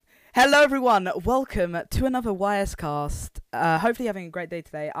Hello, everyone. Welcome to another YScast. Hopefully, having a great day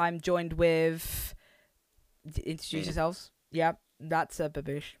today. I'm joined with. Introduce Me. yourselves. Yeah, that's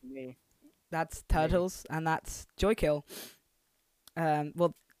Baboosh. Me. That's Turtles, and that's Joykill.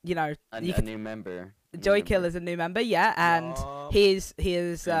 Well, you know, you A could. new member. Joykill is a new member, yeah, and Yup. he is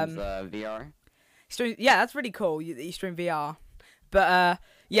Streams, VR. yeah, that's really cool. He stream VR, but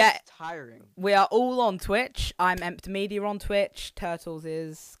yeah. It's tiring. We are all on Twitch. I'm Empty Media on Twitch. Turtles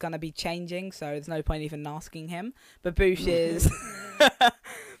is gonna be changing, so there's no point even asking him. Baboosh is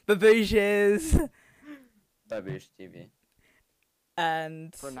Baboosh is Baboosh TV.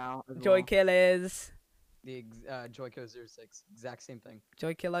 and For now. as well. Joykill is The Joyco 06. Exact same thing.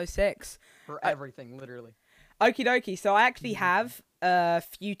 Joykill06. For everything, literally. Okie dokie. So I actually have a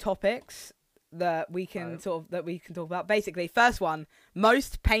few topics that we can Alright. talk about. Basically, first one,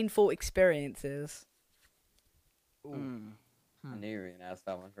 most painful experiences. Ooh. I knew you were gonna ask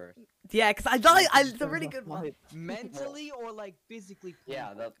that one first. Yeah, because it's a really good one. Mentally or like physically?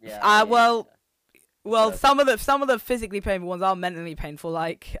 Yeah, yeah. Well, So- some of the physically painful ones are mentally painful.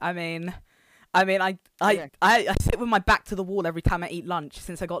 Like, I mean, I sit with my back to the wall every time I eat lunch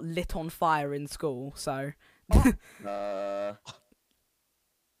since I got lit on fire in school. So,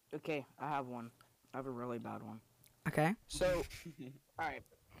 Okay, I have one. I have a really bad one. okay. So, alright.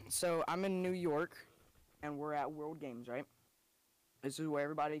 So, I'm in New York, and we're at World Games, right? This is where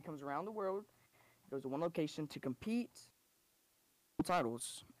everybody comes around the world, goes to one location to compete for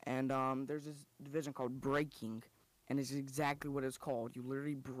titles. And there's this division called breaking, and it's exactly what it's called. You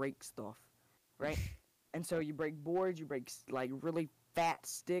literally break stuff, right? And so you break boards, you break like really fat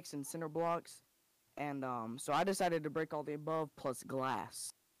sticks and center blocks. And so I decided to break all the above plus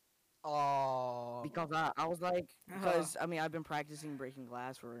glass. Oh. Because I was like, because I mean I've been practicing breaking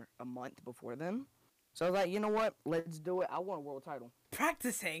glass for a month before then, so I was like, you know what, let's do it. I want a world title.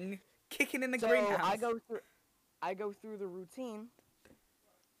 Practicing kicking in the So greenhouse. I go through the routine,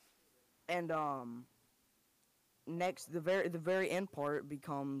 and next the very end part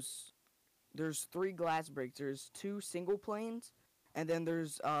becomes there's 3 glass breaks. There's 2 single planes, and then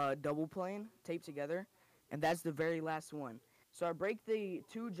there's double plane taped together, and that's the very last one. So I break the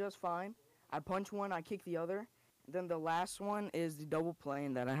 2 just fine. I punch one, I kick the other. Then the last one is the double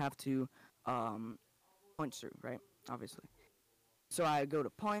plane that I have to punch through, right? Obviously. So I go to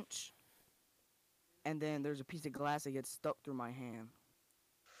punch, and then there's a piece of glass that gets stuck through my hand.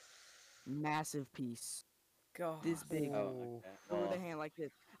 Massive piece. God. This big. Oh, okay. Through Well, the hand like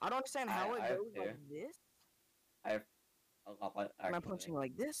this. I don't understand how I it have goes like two. this. I have a lot. Am I Actually. punching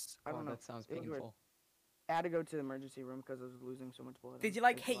like this? I don't know. That sounds It was weird. painful. I had to go to the emergency room because I was losing so much blood. Did you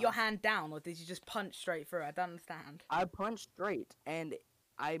like hit your hand down, or did you just punch straight through? I don't understand. I punched straight, and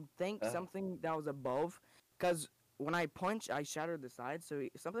I think Uh. something that was above, because when I punch, I shattered the side, so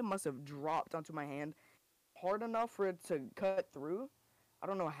something must have dropped onto my hand hard enough for it to cut through. I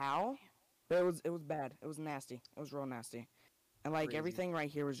don't know how, but it was bad. It was nasty. It was real nasty, and like Crazy. everything right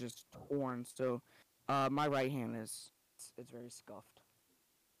here was just torn. So, my right hand it's very scuffed,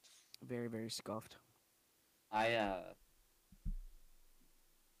 very very scuffed.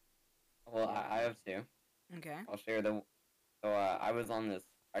 Well, I have two. Okay. I'll share them. So I was on this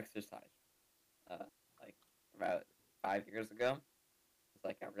exercise, like about 5 years ago. It's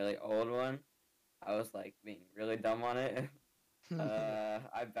like a really old one. I was like being really dumb on it.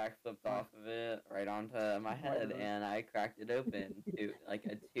 I backflipped off of it right onto my head, God. and I cracked it open to like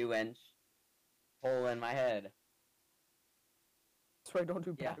a 2-inch hole in my head. So I don't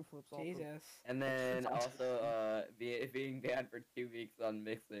do Yeah. backflips. off of- Jesus. And then also being banned for 2 weeks on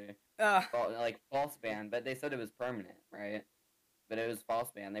Mixer. Like false ban, but they said it was permanent, right? But it was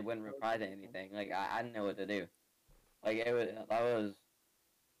false ban. They wouldn't reply to anything. Like I didn't know what to do. Like that was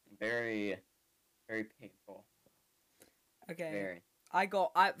very, very painful. Okay. Very.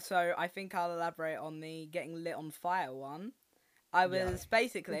 So I think I'll elaborate on the getting lit on fire one. I Yeah. was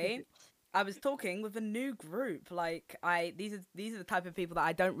basically I was talking with a new group. Like these are the type of people that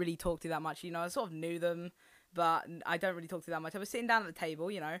I don't really talk to that much. You know, I sort of knew them, but I don't really talk to that much. I was sitting down at the table,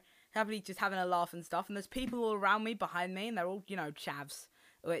 you know, happily just having a laugh and stuff, and there's people all around me, behind me, and they're all, you know, chavs,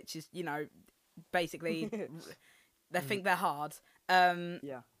 which is, you know, basically they think they're hard.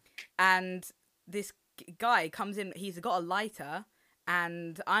 Yeah. And this guy comes in, he's got a lighter,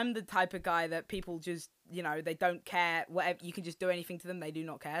 and I'm the type of guy that people just, you know, they don't care, whatever, you can just do anything to them, they do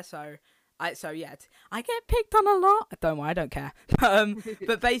not care. So I get picked on a lot. Don't worry, I don't care.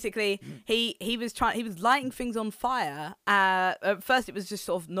 But basically, he was lighting things on fire. At first, it was just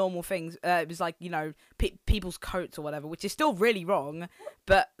sort of normal things. It was like, you know, people's coats or whatever, which is still really wrong.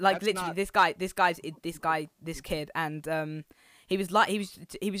 But like That's literally, not- this kid, and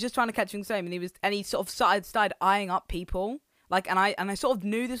he was just trying to catch things same, and he sort of started eyeing up people. Like, and I sort of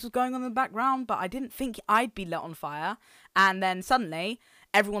knew this was going on in the background, but I didn't think I'd be lit on fire. And then suddenly,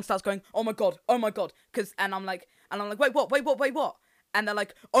 everyone starts going, "Oh my god, oh my god!" And I'm like, "Wait, what?" And they're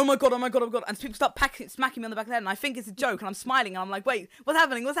like, "Oh my god, oh my god, oh my god!" And people start smacking me on the back of the head, and I think it's a joke, and I'm smiling, and I'm like, "Wait, what's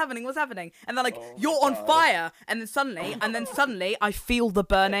happening? What's happening? What's happening?" And they're like, Oh "You're my on God. fire!" And then suddenly, I feel the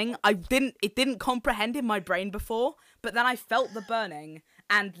burning. It didn't comprehend in my brain before, but then I felt the burning,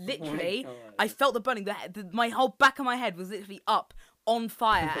 and literally, God. I felt the burning. My whole back of my head was literally up on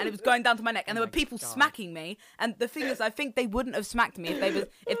fire, and it was going down to my neck, and there were people smacking me. And the thing is, I think they wouldn't have smacked me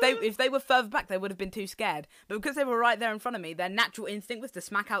if they were further back. They would have been too scared. But because they were right there in front of me, their natural instinct was to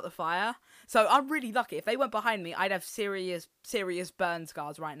smack out the fire. So I'm really lucky. If they went behind me, I'd have serious burn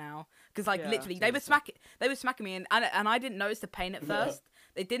scars right now. Because literally, they were smacking me, and I didn't notice the pain at first.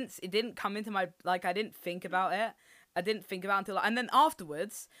 It didn't come into my, like, I didn't think about it. I didn't think about it until, and then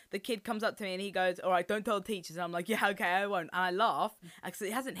afterwards, the kid comes up to me and he goes, "All right, don't tell the teachers." And I'm like, "Yeah, okay, I won't." And I laugh because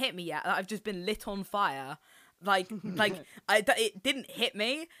it hasn't hit me yet. I've just been lit on fire, it didn't hit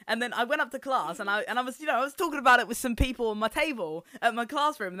me. And then I went up to class and I was, I was talking about it with some people on my table at my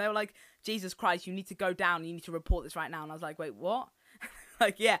classroom, and they were like, "Jesus Christ, you need to go down. You need to report this right now." And I was like, "Wait, what?"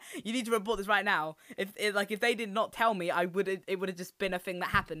 Like, yeah, you need to report this right now. If they did not tell me, it would have just been a thing that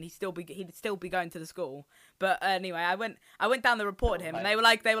happened. He'd still be going to the school. But anyway, I went down there, reported him, and they were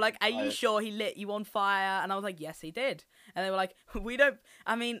like, "Are you sure he lit you on fire?" And I was like, "Yes, he did." And they were like,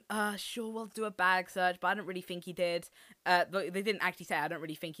 "Sure, we'll do a bag search, but I don't really think he did." They didn't actually say I don't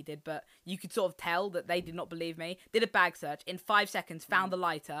really think he did, but you could sort of tell that they did not believe me. Did a bag search in 5 seconds, found the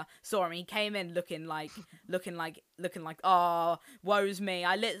lighter, saw him. He came in looking like, "Oh, woe's me.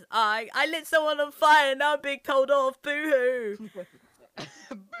 I lit someone on fire. Now I'm being told off. Boo hoo."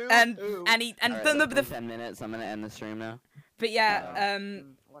 And Alright, that's been 10 minutes. I'm gonna end the stream now. But yeah,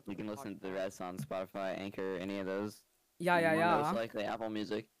 You can listen to the rest on Spotify, Anchor, any of those. yeah. Most likely Apple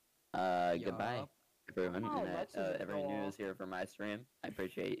Music. Goodbye, everyone. Oh, And let's just everyone go who off. is here for my stream. I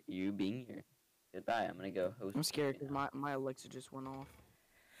appreciate you being here. Goodbye. I'm gonna go host. I'm scared the because my Alexa just went off.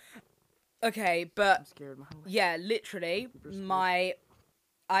 Okay, but I'm scared. My Alexa. yeah, literally, Super scared.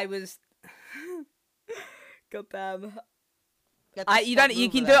 I was. Goddamn. Get the You fuck don't. You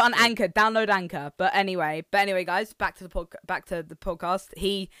over can do that it on shit. Anchor. Download Anchor. But anyway, guys, back to the podcast.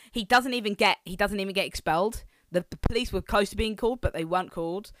 He doesn't even get expelled. The police were close to being called, but they weren't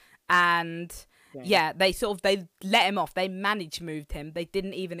called. And Dang. yeah, they let him off. They managed moved him. They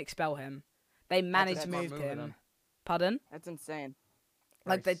didn't even expel him. They managed smart moved move of him. them. Pardon? That's insane.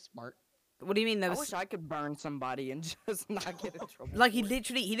 Like Very they. smart. What do you mean? There I was. wish I could burn somebody and just not get in trouble. Like for it. he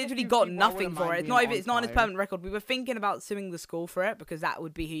literally few got people I nothing wouldn't for mind it. It's being not even on it's not on his fire. permanent record. We were thinking about suing the school for it because that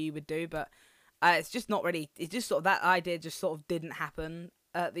would be who you would do, but it's just not really. It's just sort of that idea just sort of didn't happen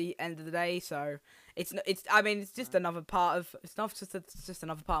at the end of the day. So it's just another part of it's just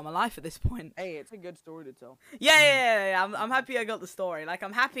another part of my life at this point. Hey, it's a good story to tell. Yeah. I'm happy I got the story. Like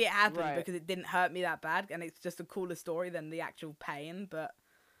I'm happy it happened Right. because it didn't hurt me that bad, and it's just a cooler story than the actual pain. But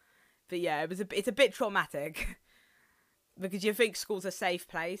yeah, it's a bit traumatic because you think school's a safe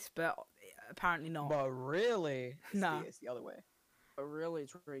place, but apparently not. But really, No. it's the other way. But really,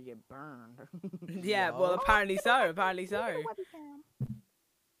 it's where you get burned. Yeah, well, apparently so. Apparently so.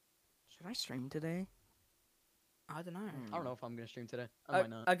 Should I stream today? I don't know. I don't know if I'm gonna stream today. I might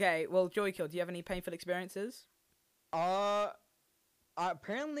not. Okay, well, Joykill, do you have any painful experiences?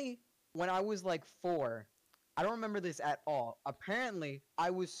 Apparently, when I was like 4, I don't remember this at all. Apparently, I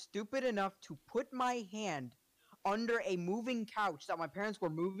was stupid enough to put my hand under a moving couch that my parents were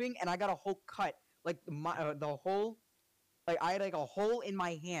moving, and I got a whole cut, like the whole, like I had like a hole in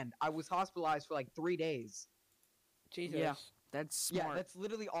my hand. I was hospitalized for like 3 days. Jesus. Yeah, that's smart. Yeah, that's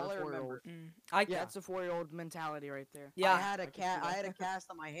literally all I 4-year-old. remember. I Yeah. That's a 4-year-old mentality right there. Yeah. I had a I can see that. I had a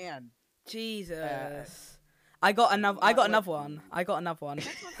cast on my hand. Jesus. I got another one. I got another one.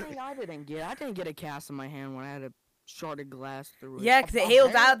 That's one thing I didn't get. I didn't get a cast in my hand when I had a sharded glass through it. Yeah, because it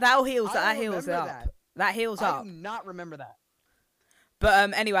heals out. That heals. I That don't heals remember up. that. That heals I up. do not remember that.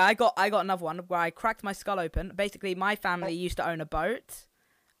 But anyway, I got another one where I cracked my skull open. Basically, my family used to own a boat,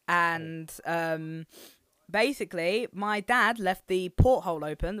 and basically my dad left the porthole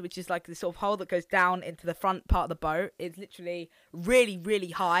open, which is like the sort of hole that goes down into the front part of the boat. It's literally really, really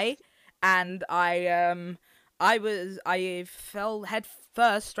high, and I fell head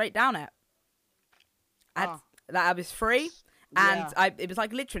first straight down it. That I was free, and Yeah. it was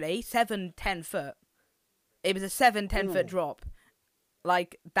like literally 7-10 foot. It was a 7-10 foot drop.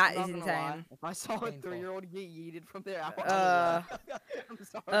 Like that I'm is not gonna lie, insane. if I saw a Painful. 3-year-old get yeeted from there, I would I'm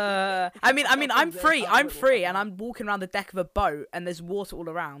sorry. I mean, I'm From there, free. I I'm would free, and laugh. I'm walking around the deck of a boat, and there's water all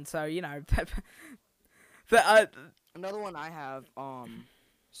around. So you know, but Another one I have.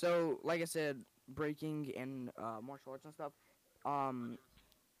 So like I said, breaking and martial arts and stuff. Um,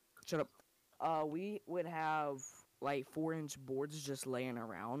 shut up. We would have like 4-inch boards just laying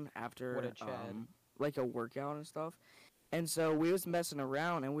around What a after Chad. like a workout and stuff. And so we was messing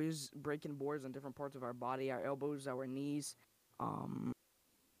around and we was breaking boards on different parts of our body, our elbows, our knees.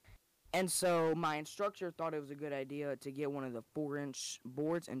 And so my instructor thought it was a good idea to get one of the 4-inch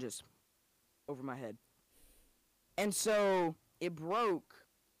boards and just over my head. And so it broke,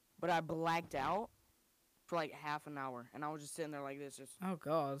 but I blacked out for like half an hour. And I was just sitting there like this just oh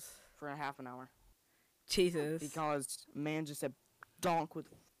god, for a half an hour. Jesus, Because man just said donk with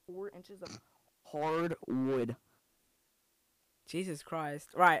 4 inches of hard wood. Jesus Christ!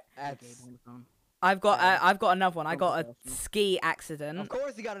 Right, That's, I've got another one. I Don't got a professional. ski accident. of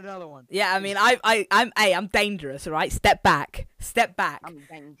course, you got another one. Yeah, I mean, I'm dangerous. All right, step back. I'm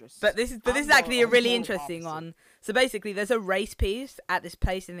dangerous. But this is I'm actually a the really total interesting opposite. one. So basically, there's a race piece at this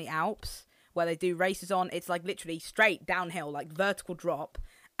place in the Alps where they do races on. It's like literally straight downhill, like vertical drop.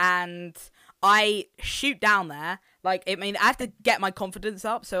 And I shoot down there. Like, I mean, I have to get my confidence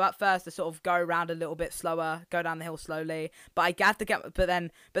up. So at first, I sort of go around a little bit slower, go down the hill slowly. But I have to get, but then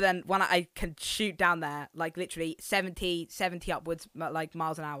when I can shoot down there, like literally 70 upwards, like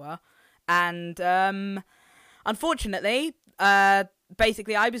miles an hour. And unfortunately,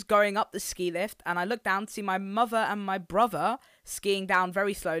 basically, I was going up the ski lift and I looked down to see my mother and my brother skiing down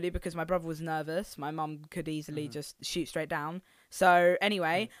very slowly because my brother was nervous. My mum could easily just shoot straight down. So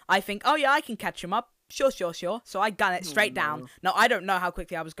anyway, I think, oh yeah, I can catch him up. Sure. So I gun it straight down. Now, I don't know how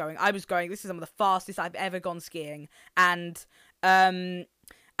quickly I was going. This is some of the fastest I've ever gone skiing. And I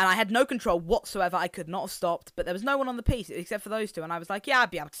had no control whatsoever. I could not have stopped, but there was no one on the piece except for those two. And I was like, yeah,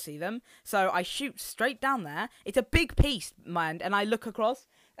 I'd be able to see them. So I shoot straight down there. It's a big piece, mind. And I look across,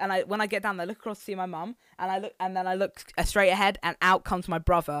 and when I get down there, I look across to see my mum. And then I look straight ahead, and out comes my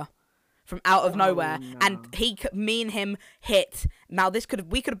brother from out of nowhere. no. And me and him hit. Now, we could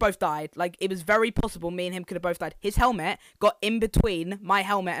have both died. Like, it was very possible me and him could have both died. His helmet got in between my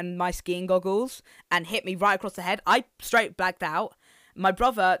helmet and my skiing goggles and hit me right across the head. I straight blacked out. My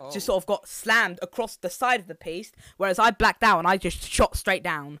brother just sort of got slammed across the side of the piece, whereas I blacked out and I just shot straight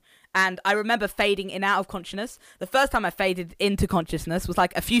down. And I remember fading in out of consciousness. The first time I faded into consciousness was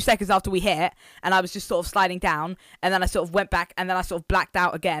like a few seconds after we hit, and I was just sort of sliding down, and then I sort of went back, and then I sort of blacked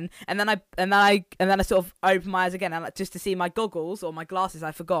out again, and then I sort of opened my eyes again, and just to see my goggles or my glasses,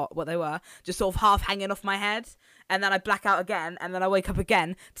 I forgot what they were, just sort of half hanging off my head. And then I black out again, and then I wake up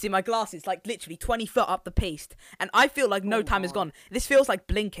again to see my glasses like literally 20 foot up the piste. And I feel like no time has gone. This feels like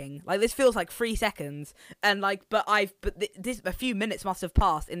blinking. Like, this feels like 3 seconds. And like, this a few minutes must have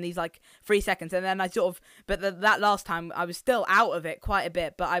passed in these like 3 seconds. And then I sort of, that last time I was still out of it quite a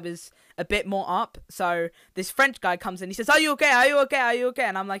bit, but I was a bit more up. So this French guy comes in, he says, are you okay? Are you okay? Are you okay?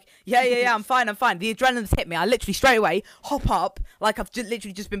 And I'm like, yeah, I'm fine. The adrenaline's hit me. I literally straight away hop up, like I've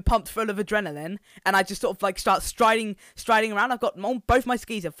literally just been pumped full of adrenaline. And I just sort of like start striding around. I've got both my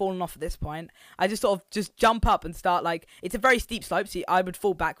skis have fallen off at this point. I just sort of just jump up and start, like, it's a very steep slope, so I would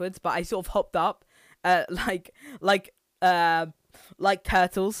fall backwards, but I sort of hopped up, like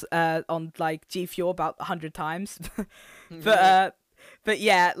turtles on like G Fuel about 100 times. But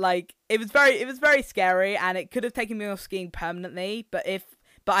yeah, like it was very scary, and it could have taken me off skiing permanently. But if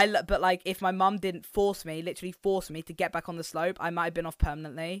my mum didn't literally force me to get back on the slope, I might have been off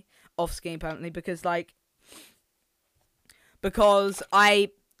skiing permanently, because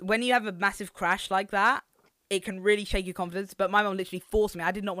when you have a massive crash like that, it can really shake your confidence. But my mum literally forced me. I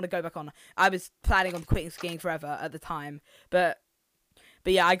did not want to go back on. I was planning on quitting skiing forever at the time, but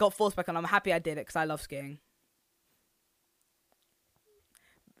yeah, I got forced back on. I'm happy I did it because I love skiing.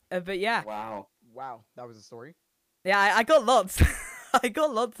 But yeah. Wow. That was a story. Yeah, I got lots. I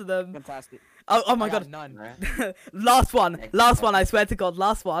got lots of them. Fantastic. Oh my I got god. none. Right. Last one. I swear to God,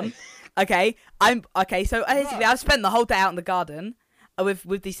 last one. Okay, so basically I've spent the whole day out in the garden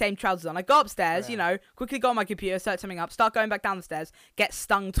with these same trousers on. I go upstairs, quickly go on my computer, search something up, start going back down the stairs, get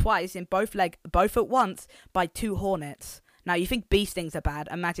stung twice in both at once by 2 hornets. Now, you think bee stings are bad,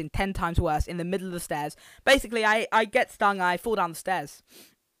 imagine 10 times worse in the middle of the stairs. Basically, I get stung, I fall down the stairs.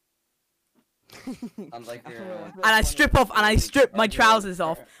 Sounds like you're. And I strip off, and I strip my trousers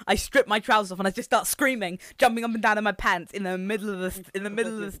off. I strip my trousers off, and I just start screaming, jumping up and down in my pants in the middle of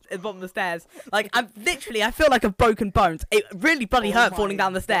the bottom of the stairs. Like I'm literally, I feel like I've broken bones. It really bloody hurt falling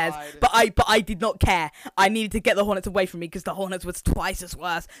down the stairs, but I did not care. I needed to get the Hornets away from me because the Hornets was twice as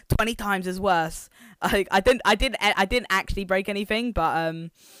worse, 20 times as worse. I didn't actually break anything, but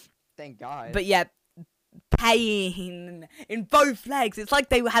Thank God. But yeah. Pain in both legs. It's like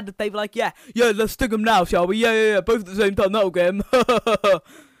they were like, yeah, let's stick them now, shall we? Yeah, both at the same time. That'll get 'em.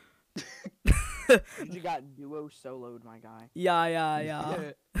 You got duo soloed, my guy.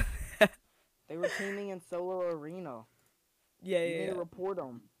 Yeah. They were teaming in solo arena. Yeah. You need to report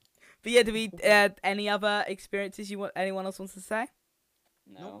them. But yeah, do we any other experiences anyone else wants to say?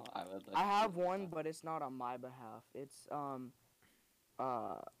 No, I would. I have one, but it's not on my behalf. It's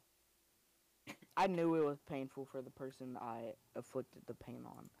I knew it was painful for the person I afflicted the pain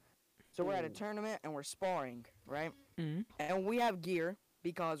on. So we're at a tournament and we're sparring, right? Mm. And we have gear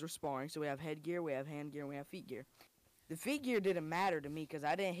because we're sparring. So we have headgear, we have hand gear, and we have feet gear. The feet gear didn't matter to me because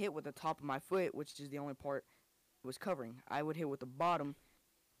I didn't hit with the top of my foot, which is the only part it was covering. I would hit with the bottom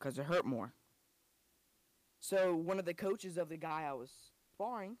because it hurt more. So one of the coaches of the guy I was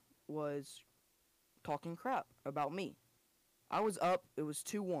sparring was talking crap about me. I was up. It was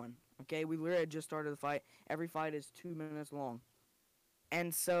 2-1. Okay, we literally had just started the fight. Every fight is 2 minutes long.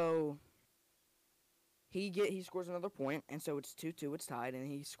 And so he scores another point, and so it's 2-2, it's tied, and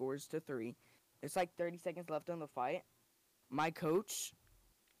he scores to 3. It's like 30 seconds left on the fight. My coach,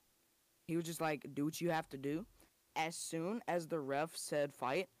 he was just like, do what you have to do. As soon as the ref said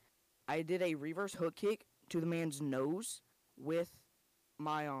fight, I did a reverse hook kick to the man's nose with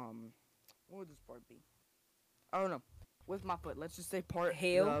my, what would this part be? I don't know. With my foot. Let's just say part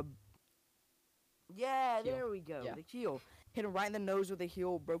heel. Yeah, Heel. there we go. Yeah. The heel. Hit him right in the nose with the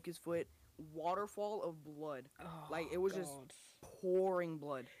heel, broke his foot. Waterfall of blood. Like, it was just pouring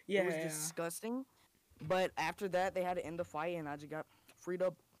blood. Yeah. It was disgusting. But after that, they had to end the fight, and I just got freed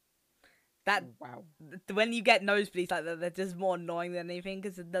up. That Wow. when you get nosebleeds like that, they're just more annoying than anything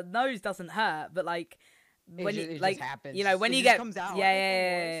because the nose doesn't hurt, but like when It you just like happens. you know when It you just get comes out.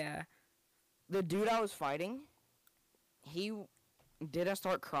 yeah. The dude I was fighting, he didn't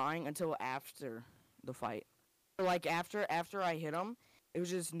start crying until after the fight. Like, after I hit him, it was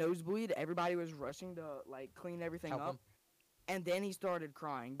just nosebleed. Everybody was rushing to, like, clean everything Help up. him. And then he started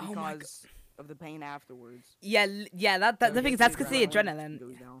crying Oh my because of the pain afterwards. Yeah, that So the thing is that's because the adrenaline.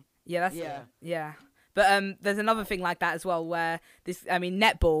 goes down. Yeah, that's Yeah. yeah. But there's another thing like that as well where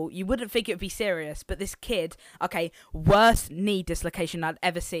netball, you wouldn't think it would be serious, but this kid, okay, worst knee dislocation I'd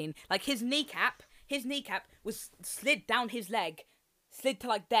ever seen. Like his kneecap was slid down his leg, slid to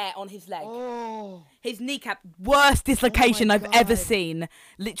like there on his leg. Oh. His kneecap, worst dislocation I've ever God. seen.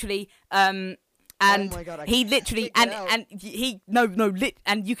 Literally, and Oh my God, I he can't literally stick it out.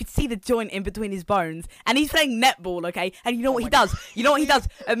 and you could see the joint in between his bones, and he's playing netball, okay, and you know what my he does? You know what he does?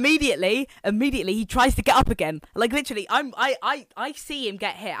 Immediately he tries to get up again. Like literally, I see him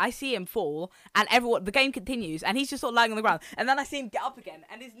get hit, I see him fall, and the game continues, and he's just sort of lying on the ground, and then I see him get up again,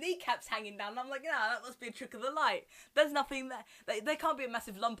 and his kneecap's hanging down, and I'm like, yeah, that must be a trick of the light. There's nothing there. There can't be a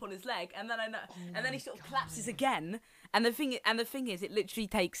massive lump on his leg, and then I know, and then he sort of collapses again. And the thing is, it literally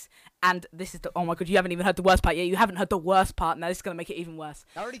takes, and this is oh my God, you haven't even heard the worst part yet. You haven't heard the worst part. Now this is gonna make it even worse.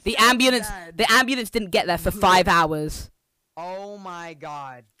 The ambulance didn't get there for 5 hours. Oh my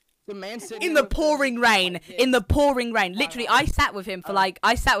God. The man said In the pouring rain. In the pouring rain. Literally, I sat with him for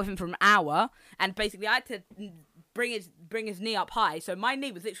an hour, and basically I had to bring his knee up high, so my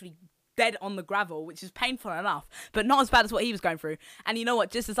knee was literally dead on the gravel, which is painful enough, but not as bad as what he was going through. And you know what?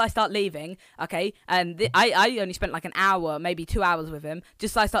 Just as I start leaving, okay, and I only spent like an hour, maybe 2 hours with him.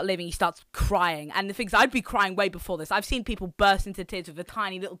 Just as I start leaving, he starts crying. And the things I'd be crying way before this. I've seen people burst into tears with a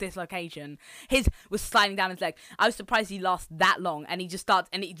tiny little dislocation. His was sliding down his leg. I was surprised he lasted that long, and he just starts,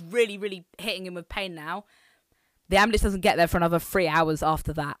 and it's really, really hitting him with pain now. The ambulance doesn't get there for another 3 hours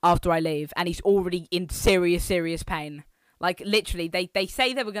after that, after I leave, and he's already in serious, serious pain. Like literally, they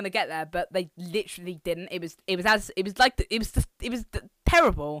say they were gonna get there, but they literally didn't. It was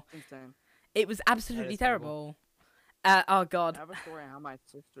terrible. Insane. It was absolutely terrible. Oh God. I have a story on how my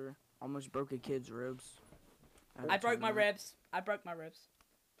sister almost broke a kid's ribs. I broke my ribs. I broke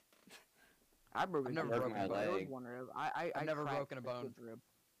I've never broken my a bone. leg. It was one rib. I've never cracked broken a the bone. kid's rib.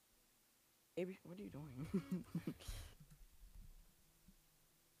 Avery, what are you doing?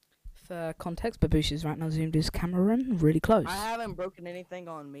 For context, Babush is right now zoomed his camera in really close. I haven't broken anything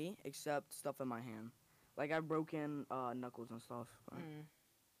on me except stuff in my hand. Like I've broken knuckles and stuff. But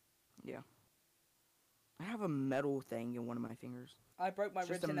yeah. I have a metal thing in one of my fingers. I broke my It's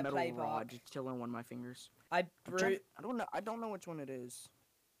ribs just a in a metal play rod park. just chilling on one of my fingers. I don't know which one it is.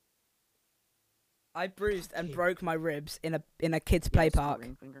 I bruised and broke my ribs in a kid's play park.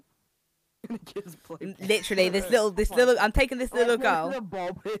 Ring finger. In a kid's play park. Literally, this little. I'm taking this little girl. The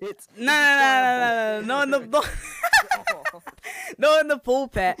ball pits. No, not in the not in the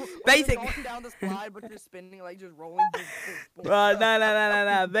pulpit. Basically, going down the slide, but you're spinning like just rolling. Right,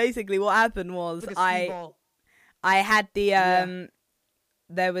 no. Basically, what happened was I had the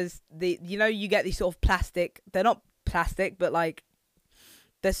there was the you get these sort of plastic. They're not plastic, but like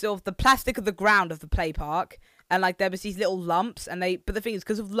they're sort of the plastic of the ground of the play park. And, like, there was these little lumps, but the thing is,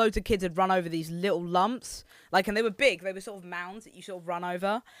 because of loads of kids had run over these little lumps, like, and they were big, they were sort of mounds that you sort of run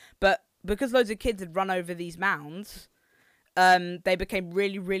over, but because loads of kids had run over these mounds, they became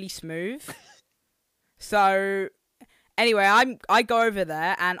really, really smooth. So, anyway, I go over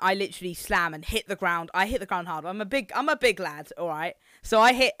there, and I literally slam and hit the ground. I hit the ground hard. I'm a big lad, alright?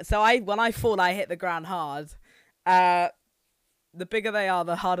 When I fall, I hit the ground hard. The bigger they are,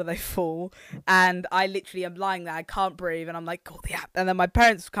 the harder they fall. And I literally am lying there. I can't breathe. And I'm like, call the ambulance. And then my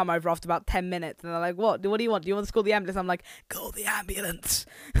parents come over after about 10 minutes. And they're like, what do you want? Do you want to call the ambulance? I'm like, call the ambulance.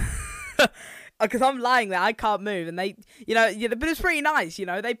 Because I'm lying there. I can't move. And they, but it's pretty nice.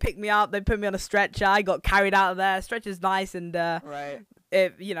 They picked me up. They put me on a stretcher. I got carried out of there. Stretcher's nice. And right.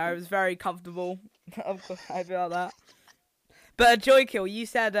 It was very comfortable. Of course, I feel that. But Joykill, you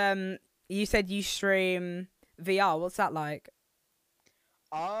said you stream VR. What's that like?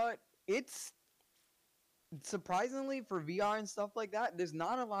 It's surprisingly for VR and stuff like that. There's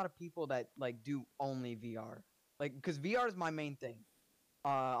not a lot of people that like do only VR, like because VR is my main thing.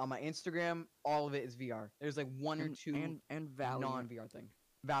 On my Instagram, all of it is VR. There's like one or two and Valiant. non-VR thing.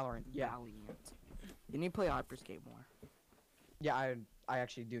 Valorant, yeah. Valiant. You need to play Hyperscape more. Yeah, I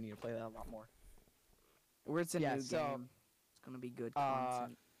actually do need to play that a lot more. Where it's a new game, it's gonna be good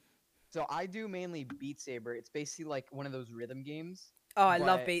content. So I do mainly Beat Saber. It's basically like one of those rhythm games. Oh, I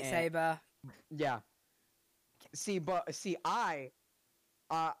love Beat Saber. Yeah.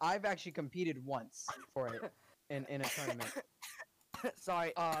 I've actually competed once for it in a tournament.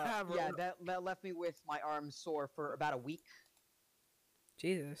 Sorry. Yeah, that left me with my arms sore for about a week.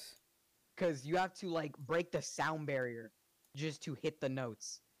 Jesus. Because you have to like break the sound barrier just to hit the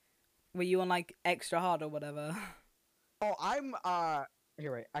notes. Were you on like extra hard or whatever? Oh, I'm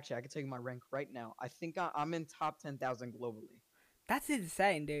here. Wait, actually, I can tell you my rank right now. I think I'm in top 10,000 globally. That's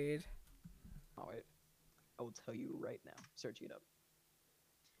insane, dude. Oh wait, I will tell you right now. Searching it up.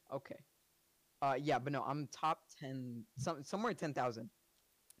 Okay. Yeah, but no, I'm top 10, somewhere 10,000.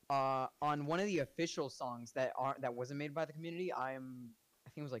 On one of the official songs that wasn't made by the community, I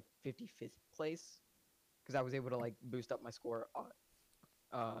think it was like 55th place, because I was able to like boost up my score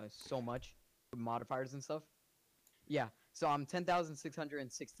so much with modifiers and stuff. Yeah, so I'm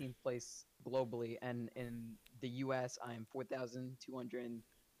 10,616th place globally, and in the US I am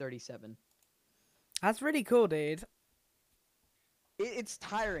 4,237. That's really cool, dude. It's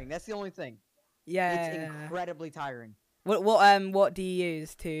tiring. That's the only thing. Yeah, it's incredibly tiring. What do you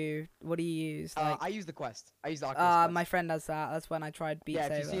use to? What do you use? Like, I use the Quest. I use the Oculus Quest. My friend has that. That's when I tried Beat Saber.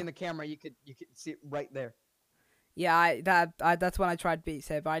 Yeah, if you see in the camera, you could see it right there. Yeah, that's when I tried Beat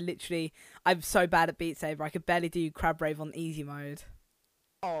Saber. I'm so bad at Beat Saber. I could barely do Crab Rave on easy mode.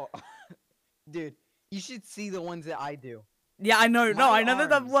 Oh, dude, you should see the ones that I do. Yeah, I know. I know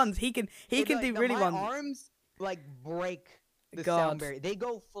the ones he can like, do really ones. My arms like break the sound barrier. They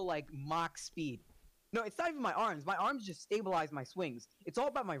go full like Mach speed. No, it's not even my arms. My arms just stabilize my swings. It's all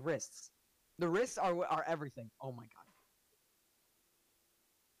about my wrists. The wrists are everything. Oh my god.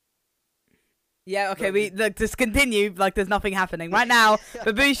 Yeah, okay, look, just continue like there's nothing happening. Right now,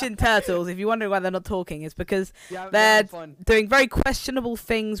 Baboosh and Turtles, if you're wondering why they're not talking, is because they're doing very questionable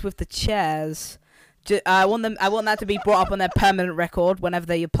things with the chairs. I want that to be brought up on their permanent record whenever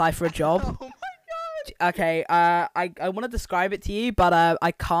they apply for a job. Oh my god. Okay, I want to describe it to you, but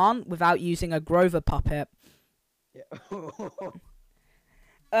I can't without using a Grover puppet. Yeah.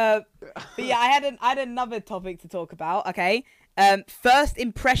 But yeah, I had another topic to talk about. Okay, first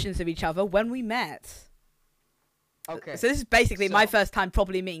impressions of each other when we met. Okay. So this is basically my first time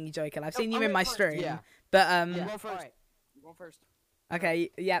properly meeting you, Joker. I've seen you in my stream. Yeah. But You go first. Right. You go first. Okay.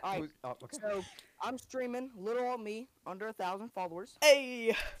 Yeah. Alright. Oh, okay. So I'm streaming little old me, under 1,000 followers,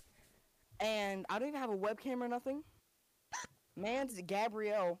 Hey. and I don't even have a webcam or nothing. Man's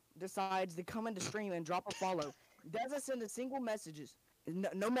Gabrielle decides to come into stream and drop a follow. Doesn't send a single messages.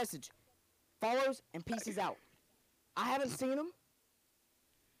 No message. Follows and pieces out. I haven't seen him.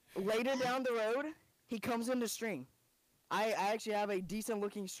 Later down the road, he comes into stream. I actually have a decent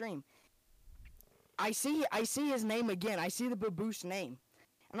looking stream. I see his name again. I see the Baboosh name,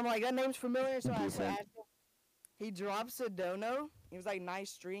 and I'm like, that name's familiar. So I asked him. He drops a dono. He was like, nice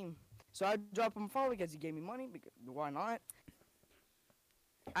stream. So I drop him a follow because he gave me money. Because why not?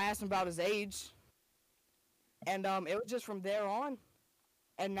 I asked him about his age, and it was just from there on.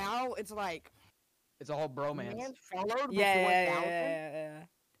 And now it's like It's a whole bromance. man followed Yeah, before yeah, 1,000. yeah.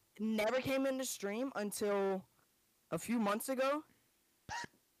 Never came into stream until a few months ago.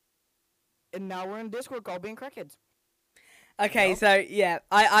 And now we're in Discord called Being Crackheads. Okay, Yep. so yeah,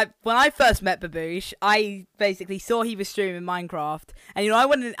 I when I first met Baboosh, I basically saw he was streaming Minecraft, and you know I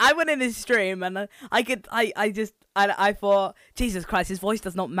went in his stream, and I thought, Jesus Christ, his voice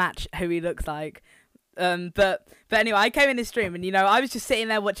does not match who he looks like. But anyway, I came in his stream, and you know I was just sitting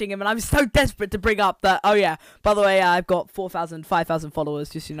there watching him, and I was so desperate to bring up that, oh yeah, by the way, I've got 4,000, 5,000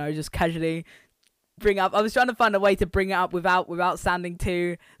 followers, just just casually bring up. I was trying to find a way to bring it up without sounding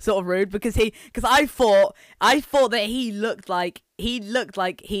too sort of rude, because I thought that he looked like he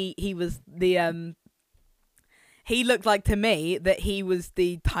was the he looked like to me that he was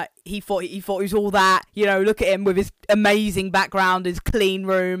the type, he thought he was all that, look at him with his amazing background, his clean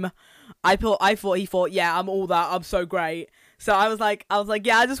room. I thought he thought, yeah, I'm all that, I'm so great. So I was like,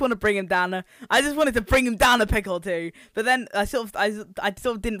 yeah, I just want to bring him down. I just wanted to bring him down a pick or two. But then I sort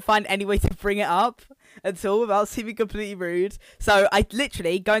of didn't find any way to bring it up at all without seeming completely rude. So I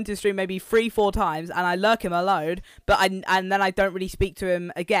literally go into the stream maybe 3-4 times, and I lurk him a load. And then I don't really speak to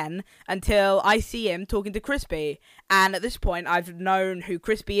him again until I see him talking to Crispy. And at this point, I've known who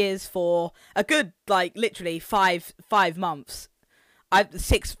Crispy is for a good, like, literally five months.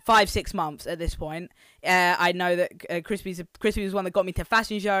 6 months at this point. I know that Crispy was one that got me to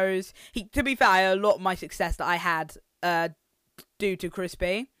fashion shows. To be fair, a lot of my success that I had due to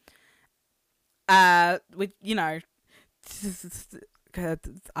Crispy. With I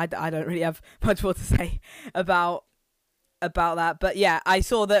don't really have much more to say about that. But yeah, I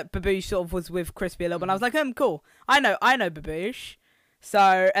saw that Baboosh sort of was with Crispy a little bit, and I was like, cool. I know Baboosh.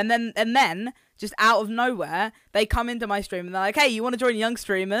 So and then just out of nowhere, they come into my stream and they're like, hey, you want to join Young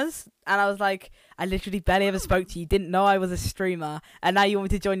Streamers? And I was like, I literally barely ever spoke to you, didn't know I was a streamer, and now you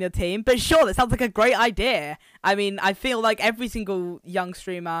want me to join your team? But sure, that sounds like a great idea. I mean, I feel like every single young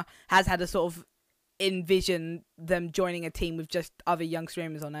streamer has had a sort of envision them joining a team with just other young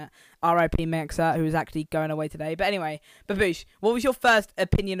streamers on it. R.I.P. Mixer, who is actually going away today. But anyway, Baboosh, what was your first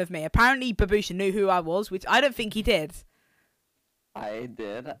opinion of me? Apparently, Baboosh knew who I was, which I don't think he did. I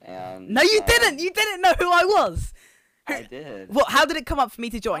did, and... No, you didn't! You didn't know who I was! I did. What? How did it come up for me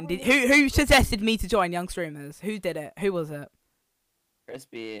to join? Who suggested me to join Young Streamers? Who did it? Who was it?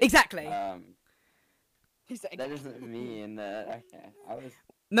 Crispy. Exactly. He's like, That doesn't mean that... Okay, I was...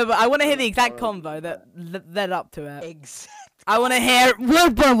 No, but I want to hear the exact convo that led up to it. Exactly. I want to hear it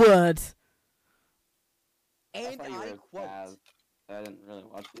word by word. And I thought you I were quote. Taz, so I didn't really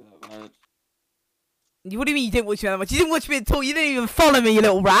watch you that much. What do you mean you didn't watch me that much? You didn't watch me at all. You didn't even follow me, you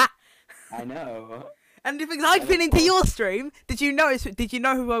little rat. I know. And because I've been into your stream, did you know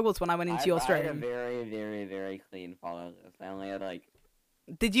who I was when I went into your I had a stream? very, very, very clean follow list. I only had like...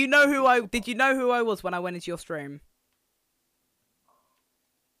 Did you know who I was when I went into your stream?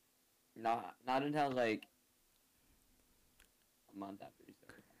 Not until like a month after you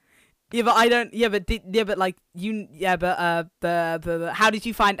started. Yeah, but I don't. Yeah, but like you. Yeah, but the how did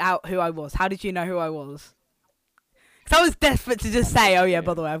you find out who I was? How did you know who I was? Because I was desperate to just say, oh yeah,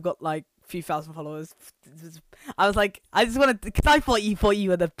 by the way, I've got like a few thousand followers. I was like, I just wanted, because I thought you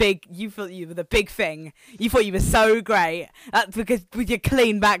were the big. You thought you were the big thing. You thought you were so great. That's because with your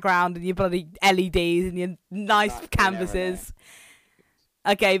clean background and your bloody LEDs and your nice canvases.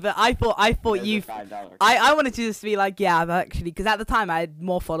 Okay, but I thought you. I wanted to just be like, yeah, but actually, because at the time I had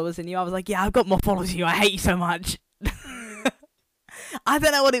more followers than you. I was like, yeah, I've got more followers than you. I hate you so much. I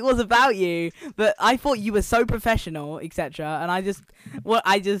don't know what it was about you, but I thought you were so professional, etc. And I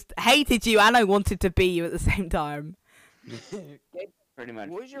just hated you, and I wanted to be you at the same time. Pretty much.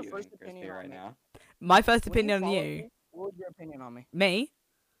 What was your first opinion right on me? now? My first When you opinion on followed you. me, what was your opinion on me? Me,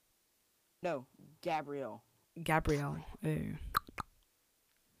 No, Gabrielle. Gabrielle. Ooh.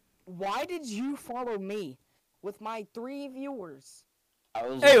 Why did you follow me with my 3 viewers? I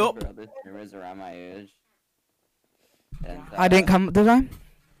was Hey, looking for other streamers around my age. And, I didn't come. Did I?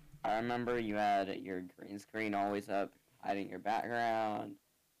 I remember you had your green screen always up, hiding your background.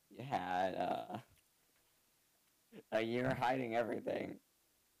 You had like you were hiding everything,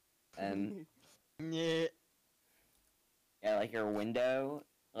 and Yeah. yeah, like your window,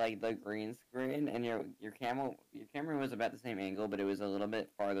 like the green screen, and your camera was about the same angle, but it was a little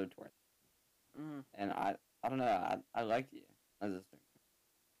bit farther towards. Mm. And I don't know, I liked you as a streamer.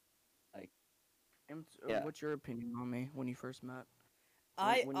 Like, Yeah. What's your opinion on me when you first met?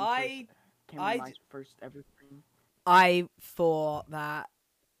 I When you I first came I to my first ever stream? I thought that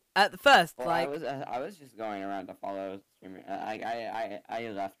at the first, Well, like, I was just going around to follow streamer.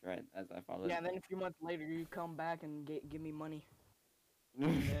 I left right as I followed. Yeah, and then a few months later, you come back and give me money. Yeah.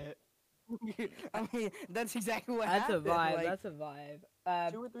 I mean, that's exactly what that's a happened. vibe. Like, That's a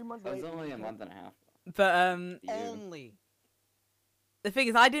vibe. 2 or 3 months It was later. only you a came- month and a half. But To you. Only. the thing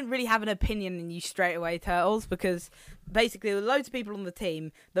is, I didn't really have an opinion in you straight away, Turtles, because basically there were loads of people on the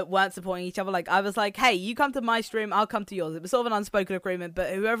team that weren't supporting each other. Like, I was like, hey, you come to my stream, I'll come to yours. It was sort of an unspoken agreement,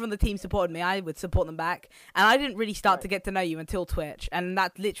 but whoever on the team supported me, I would support them back. And I didn't really start to get to know you until Twitch, and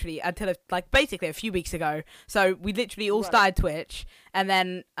that literally until like basically a few weeks ago. So we literally all started Twitch, and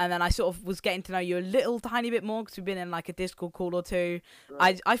then I sort of was getting to know you a little tiny bit more because we've been in like a Discord call or two.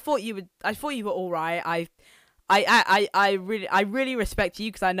 Right. I thought you were all right. I really respect you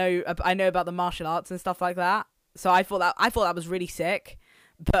because I know about the martial arts and stuff like that. So I thought that was really sick.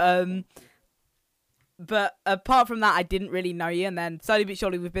 But apart from that, I didn't really know you. And then slowly but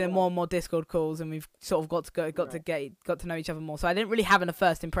surely, we've been in more and more Discord calls, and we've sort of got to know each other more. So I didn't really have a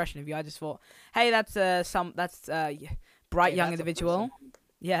first impression of you. I just thought, hey, that's bright young that's a individual. person.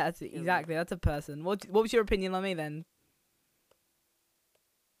 Yeah, that's a person. What was your opinion on me then?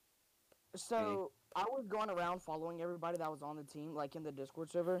 So I was going around following everybody that was on the team, like in the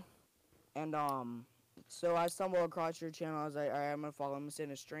Discord server, and so I stumbled across your channel. I was like, all right, I'm gonna follow. I'm gonna sit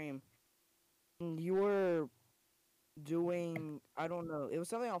in a stream. And you were doing, I don't know, it was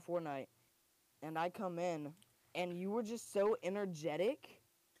something on Fortnite, and I come in, and you were just so energetic.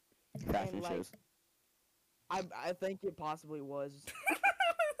 Fashion like, shows. I think it possibly was,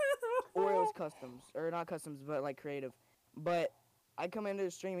 or it was customs, or not customs, but like creative. But I come into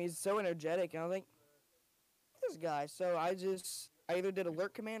the stream, he's so energetic, and I was like, this guy. So I either did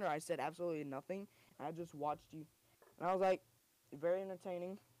alert command or I said absolutely nothing, and I just watched you, and I was like, very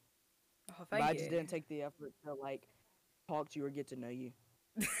entertaining. Oh, But I just didn't take the effort to like talk to you or get to know you.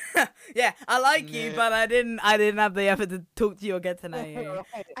 Yeah, I like you, Yeah. but I didn't have the effort to talk to you or get to know you.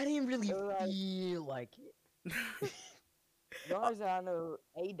 Right. I didn't really Right. feel like it. The only reason I know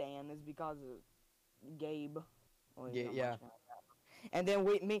Adan is because of Gabe. Well, he's Yeah, not yeah. much now. And then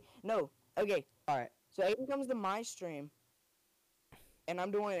okay. All right. So Aiden comes to my stream, and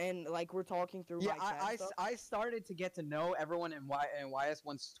I'm doing, and like we're talking through Yeah, my chat and stuff. I started to get to know everyone in YS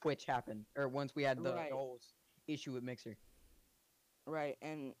once Twitch happened, or once we had the Right. whole issue with Mixer. Right,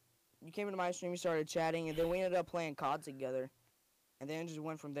 and you came into my stream, you started chatting, and then we ended up playing COD together, and then it just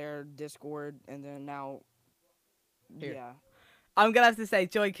went from there, Discord, and then now, Here. yeah. I'm gonna have to say,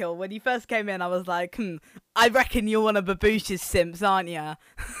 Joykill, when you first came in, I was like, I reckon you're one of Baboosh's simps, aren't you?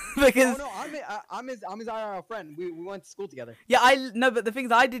 Because Oh no, I'm his IRL friend. We went to school together. yeah, but the thing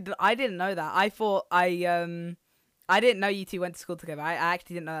is, I didn't know that. I thought I didn't know you two went to school together. I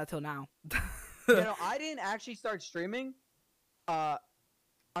actually didn't know that till now. I didn't actually start streaming,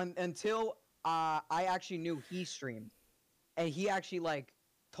 until I actually knew he streamed, and he actually like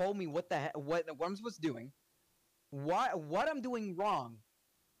told me what I'm supposed to doing, what I'm doing wrong,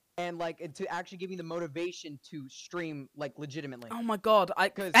 and like to actually give me the motivation to stream like legitimately. Oh my god!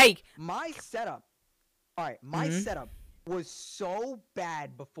 Because Hey, my setup, all right, my setup was so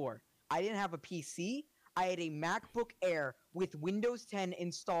bad before. I didn't have a PC. I had a MacBook Air with Windows 10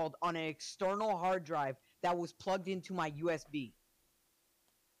 installed on an external hard drive that was plugged into my USB.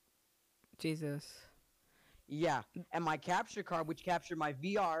 Jesus. Yeah, and my capture card, which captured my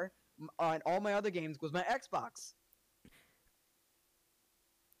VR and all my other games, was my Xbox.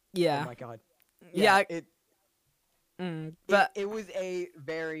 Yeah. Oh my god. Yeah. But it was a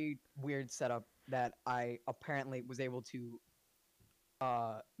very weird setup that I apparently was able to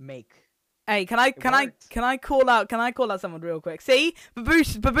make. Hey, can I call out someone real quick? See,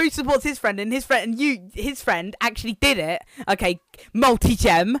 Baboosh supports his friend, and his friend actually did it. Okay,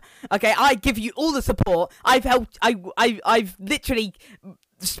 multi-gem. Okay, I give you all the support. I've helped. I've literally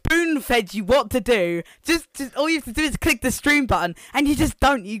spoon-fed you what to do. Just all you have to do is click the stream button, and you just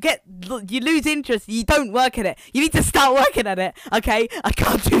don't. You lose interest. You don't work at it. You need to start working at it. Okay, I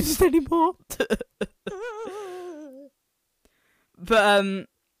can't do this anymore.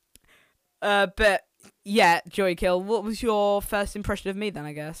 But yeah, Joykill, what was your first impression of me then?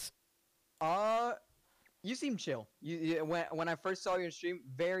 I guess. You seem chill. You when I first saw you on stream,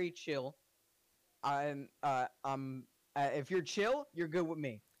 very chill. If you're chill, you're good with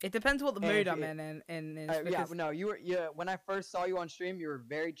me. It depends what the mood I'm in. When I first saw you on stream, you were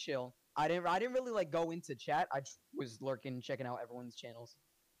very chill. I didn't really like go into chat. I just was lurking, checking out everyone's channels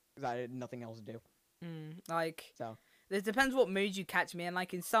because I had nothing else to do. Like so. It depends what mood you catch me in.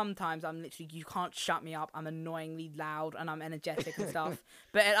 Like, in sometimes I'm literally, you can't shut me up. I'm annoyingly loud and I'm energetic and stuff.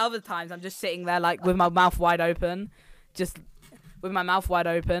 But at other times, I'm just sitting there, like, with my mouth wide open. Just with my mouth wide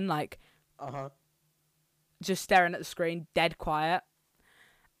open, like, just staring at the screen, dead quiet.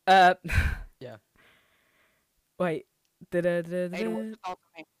 Yeah. Wait. Aiden, what's your thoughts on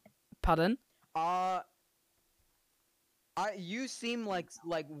me? Pardon? You seem like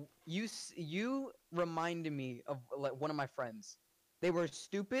you reminded me of like one of my friends. They were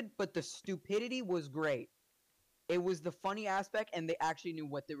stupid, but the stupidity was great. It was the funny aspect, and they actually knew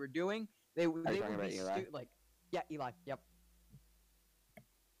what they were doing. They would be like, yeah, Eli. Yep.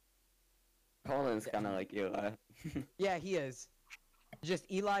 Colin's kind of like Eli. Yeah, he is.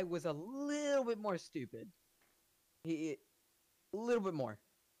 Just Eli was a little bit more stupid. A little bit more.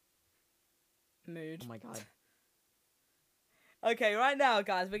 Mood. Oh my god. Okay, right now,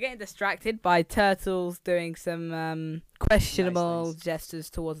 guys, we're getting distracted by Turtles doing some questionable Nice.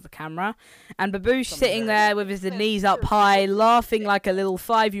 gestures towards the camera, and Baboosh Some sitting very- there with his knees up high, laughing like a little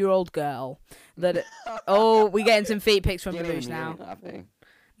 5-year-old girl. Oh, we're getting some feet pics from Can't Baboosh even hear now. me laughing.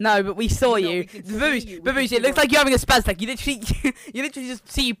 No, but we saw No, you. we can see Baboosh, you. We can Baboosh, see it looks your- like you're having a spaz. Like, you literally just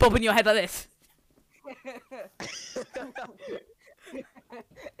see you bobbing your head like this.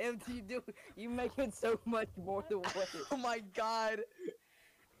 MT, you make it so much more than what it Oh my god.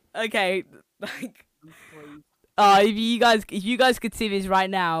 Okay, like, is. if you guys could see this right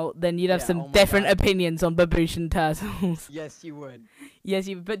now, then you'd have Yeah, some oh my different God. opinions on Baboosh and Turtles. Yes, you would. Yes,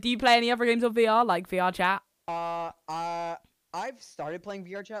 but do you play any other games on VR, like VR chat? I've started playing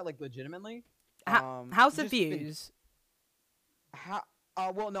VR chat like legitimately. How's the just been- views?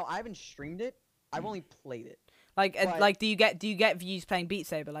 Well, no, I haven't streamed it. I've only played it. Like, But- like, do you get views playing Beat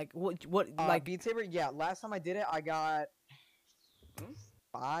Saber? Like, what, like, Beat Saber. Yeah, last time I did it, I got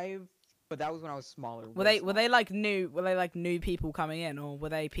 5, but that was when I was smaller. were way they like new people coming in, or were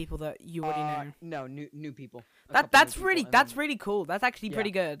they people that you already smaller. know? No, new people. A couple That's new really people, and then- really cool. That's actually Yeah.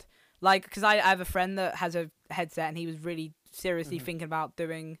 pretty good. Like, because I have a friend that has a headset, and he was really seriously Mhm. thinking about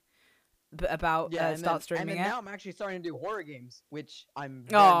doing and start streaming then it. now I'm actually starting to do horror games, which I'm.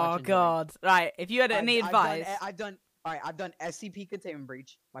 Very Oh much enjoying. god! Right, if you had any advice, I've done. All right, I've done SCP Containment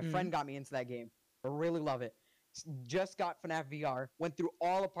Breach. My friend got me into that game. I really love it. Just got FNAF VR. Went through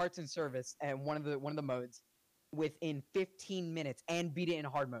all the parts and service and one of the modes within 15 minutes and beat it in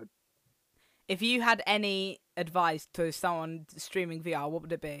hard mode. if you had any advice to someone streaming VR, what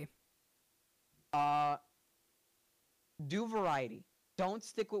would it be? Do variety. Don't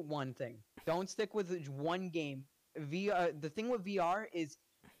stick with one thing. Don't stick with one game. The thing with VR is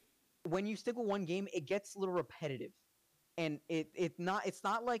when you stick with one game, it gets a little repetitive. And it's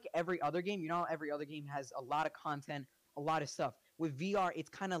not like every other game. You know how every other game has a lot of content, a lot of stuff. With VR, it's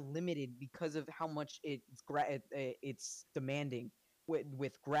kind of limited because of how much it's demanding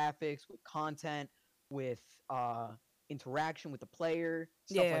with graphics, with content, with interaction with the player,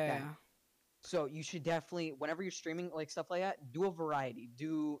 stuff like that. So you should definitely, whenever you're streaming like stuff like that, do a variety.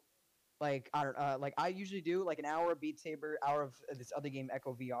 Do like I usually do like an hour of Beat Saber, hour of this other game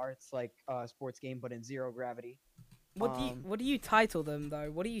Echo VR. It's like a sports game but in zero gravity. What do you title them though?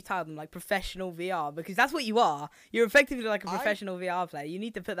 What do you title them? Like professional VR? Because that's what you are. You're effectively like a professional VR player. You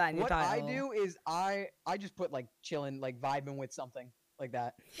need to put that in your What title. I do is I just put like chilling, like vibing with something like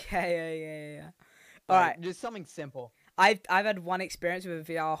that. Yeah. Like, Alright. just something simple. I've had one experience with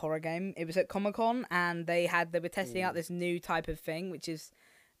a VR horror game. It was at Comic-Con, and they were testing out this new type of thing, which is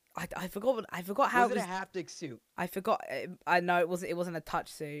I forgot how Was it it was. a haptic suit? I forgot. I know it wasn't a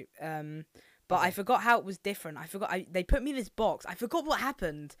touch suit. But I forgot how it was different. They put me in this box. I forgot what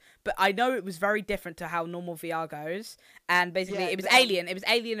happened, but I know it was very different to how normal VR goes. And basically, Yeah, it was Alien. It was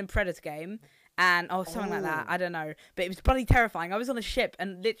Alien and Predator game. And something like that. Oh. I don't know, but it was bloody terrifying. I was on a ship,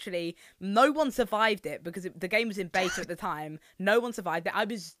 and literally no one survived it because the game was in beta at the time. No one survived it. I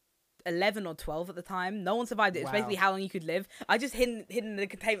was 11 or 12 at the time. No one survived it. It's Wow. basically how long you could live. I just hid in the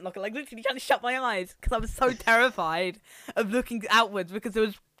containment locker, like literally trying to shut my eyes because I was so terrified of looking outwards because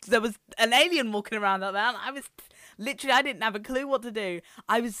there was an alien walking around out there. And I was literally, I didn't have a clue what to do.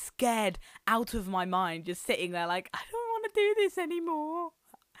 I was scared out of my mind, just sitting there like, I don't want to do this anymore.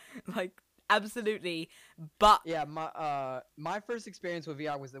 Like, absolutely. But Yeah, my first experience with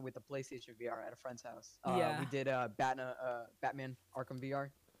VR was with the PlayStation VR at a friend's house. Yeah. We did Batman Arkham VR.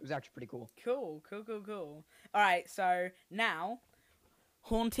 It was actually pretty cool. Cool. All right, so now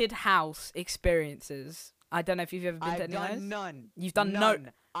haunted house experiences. I don't know if you've ever been to I've any of done those. none. You've done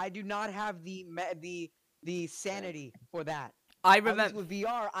none. I do not have the sanity for that. I At least remember. with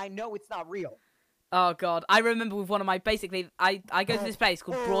VR, I know it's not real. Oh god, I remember with one of my I go to this place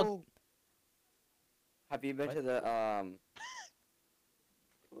called Broad. Have you been to the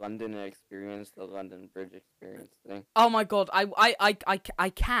London experience, the London Bridge experience thing? Oh my god,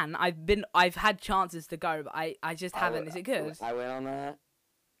 I can. I've had chances to go, but I just haven't. Is it good? I went on that.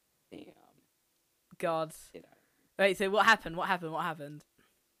 Damn. God. You know. Wait, so what happened? What happened? What happened?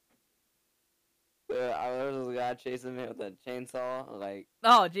 There was this guy chasing me with a chainsaw. Like,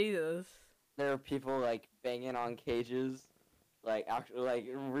 Oh Jesus. there were people like banging on cages. Like, actually, like,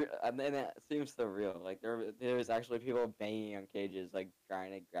 and then it seems so real. Like, there's actually people banging on cages, like,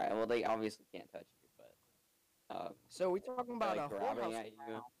 trying to grab. Well, they obviously can't touch you, but So we talking about like a grabbing whorehouse at you.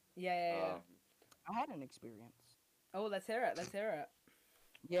 now. Yeah. I had an experience. Oh, let's hear it. Let's hear it.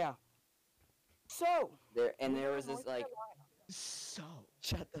 Yeah. So There was this like So.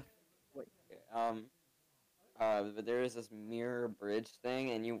 shut the wait. But there was this mirror bridge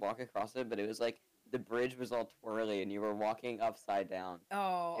thing, and you walk across it, but it was like the bridge was all twirly, and you were walking upside down.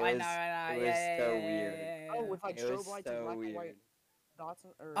 Oh, It I was- know. it was so weird. oh, with like It was strobe lights so and black and white weird. dots.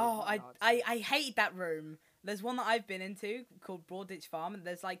 Or Oh, not I, dots. I hate that room. There's one that I've been into called Broaditch Farm, and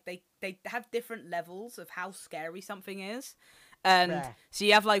there's like they have different levels of how scary something is. And Bruh. so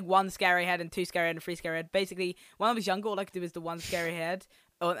you have like one scary head and two scary head and three scary head. Basically, when I was younger, all I could do was the one scary head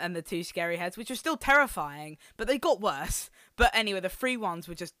and the two scary heads, which were still terrifying, but they got worse. But anyway, the three ones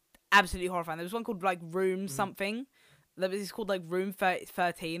were just absolutely horrifying. There was one called like Room something. There was it's called like Room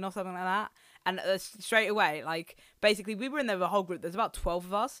 13 or something like that. And straight away, like basically, we were in there with a whole group. There's about 12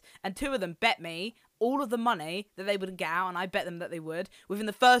 of us, and two of them bet me all of the money that they would get out, and I bet them that they would. Within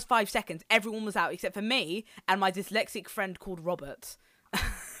the first 5 seconds, everyone was out except for me and my dyslexic friend called Robert.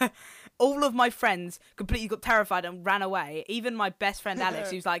 All of my friends completely got terrified and ran away. Even my best friend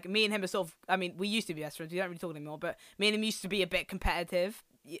Alex, who's like, me and him are sort of, I mean, we used to be best friends. We don't really talk anymore, but me and him used to be a bit competitive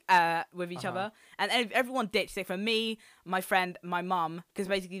with each other. And everyone ditched it for me, my friend, my mum, because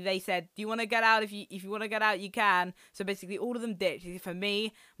basically they said, do you want to get out? If you want to get out, you can. So basically all of them ditched for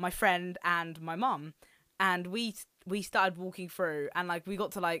me, my friend, and my mum. And we started walking through, and like we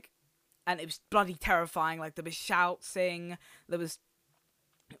got to like, and it was bloody terrifying. Like there was shouting, there was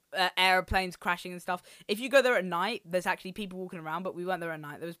airplanes crashing and stuff. If you go there at night, there's actually people walking around, but we weren't there at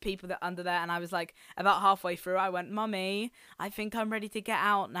night. There was people that under there, and I was like, about halfway through, I went, "Mummy, I think I'm ready to get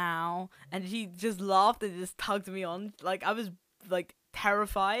out now," and she just laughed and just tugged me on. Like I was like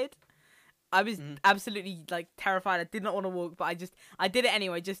terrified. I was absolutely like terrified. I did not want to walk, but I did it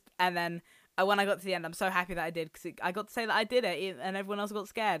anyway. And then when I got to the end, I'm so happy that I did, because I got to say that I did it, and everyone else got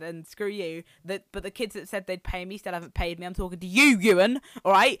scared. And screw you. But the kids that said they'd pay me still haven't paid me. I'm talking to you, Ewan.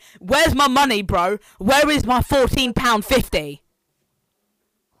 All right, where's my money, bro? Where is my £14.50?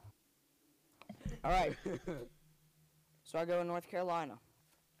 All right. So I go to North Carolina,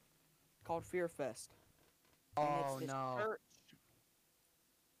 called Fear Fest. And Oh it's this no. church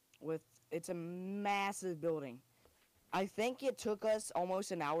it's a massive building. I think it took us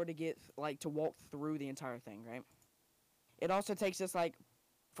almost an hour to get to walk through the entire thing, right? It also takes us like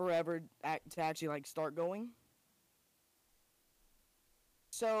forever to actually like start going.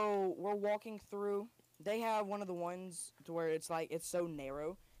 So we're walking through. They have one of the ones to where it's like it's so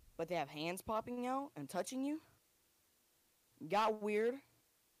narrow, but they have hands popping out and touching you. Got weird.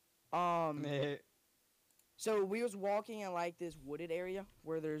 So we was walking in like this wooded area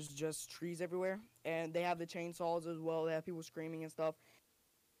where there's just trees everywhere, and they have the chainsaws as well. They have people screaming and stuff.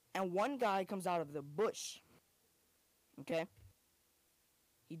 And one guy comes out of the bush. Okay?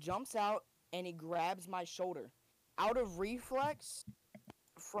 He jumps out and he grabs my shoulder. Out of reflex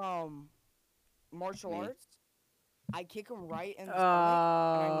from martial arts, I kick him right in the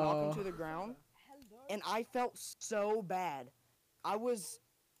stomach and I knock him to the ground. And I felt so bad.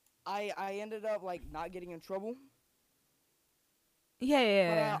 I ended up like not getting in trouble.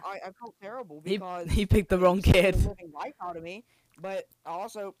 Yeah. But I felt terrible because he picked the wrong he scared kid. the living life out of me. But I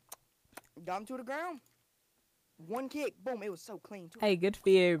also got him to the ground. One kick, boom! It was so clean too. Hey, good for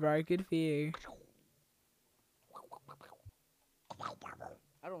you, bro. Good for you.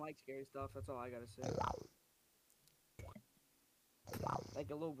 I don't like scary stuff. That's all I gotta say. Like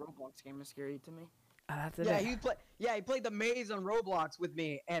a little Roblox game is scary to me. He played the maze on Roblox with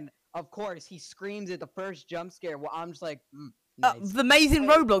me, and of course he screams at the first jump scare. Well, I'm just like, nice. The maze in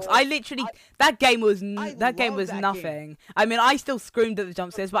Roblox. I literally that game was love nothing. that game. I mean, I still screamed at the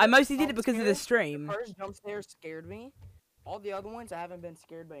jump scares, but I mostly did it because of the stream. The first jump scare scared me. All the other ones, I haven't been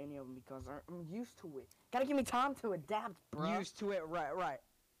scared by any of them because I'm used to it. Gotta give me time to adapt, bro. Used to it, right.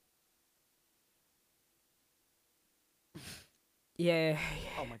 Yeah.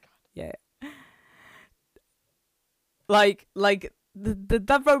 Oh my god. Yeah. Like that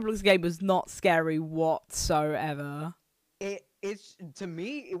Roblox game was not scary whatsoever. It it's to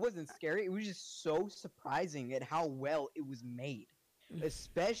me, it wasn't scary. It was just so surprising at how well it was made,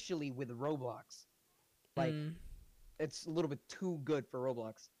 especially with Roblox. Like, it's a little bit too good for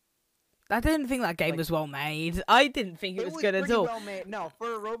Roblox. I didn't think that game Like- was well made. I didn't think it was good at pretty all. well made. No,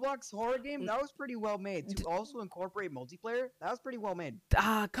 for a Roblox horror game, that was pretty well made. To also incorporate multiplayer, that was pretty well made.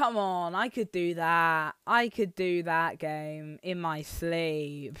 Ah, come on! I could do that. I could do that game in my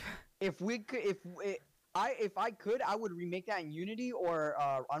sleep. If we could, if I could, I would remake that in Unity or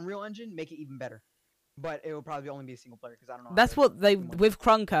Unreal Engine, make it even better. But it will probably only be a single player because I don't know. That's what they with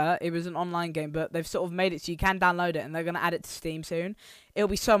Krunker. It was an online game, but they've sort of made it so you can download it, and they're gonna add it to Steam soon. It'll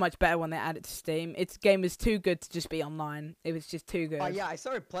be so much better when they add it to Steam. Its game is too good to just be online. It was just too good. Yeah, I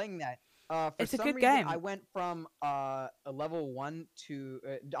started playing that. For It's a some good reason, game. I went from a level 1 to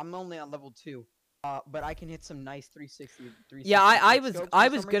I'm only on level 2. But I can hit some nice 360. Yeah, I quick was scopes I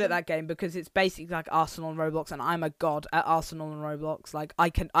for was some good at reason. that game because it's basically like Arsenal and Roblox, and I'm a god at Arsenal and Roblox. Like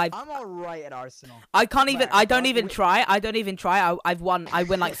I'm alright at Arsenal. I can't even. But- I don't but even we- try. I don't even try. I've won. I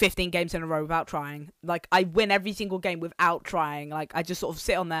win like 15 games in a row without trying. Like I win every single game without trying. Like I just sort of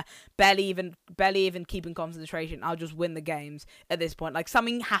sit on there, barely even keeping concentration. I'll just win the games at this point. Like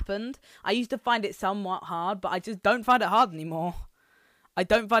something happened. I used to find it somewhat hard, but I just don't find it hard anymore. I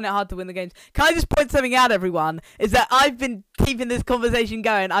don't find it hard to win the games. Can I just point something out, everyone? Is that I've been keeping this conversation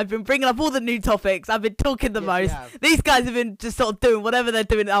going. I've been bringing up all the new topics. I've been talking the Yes, you most. have. These guys have been just sort of doing whatever they're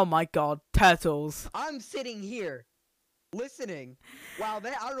doing. Oh my god, turtles. I'm sitting here, listening, while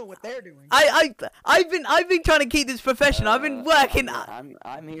I don't know what they're doing. I've been trying to keep this professional. I've been working.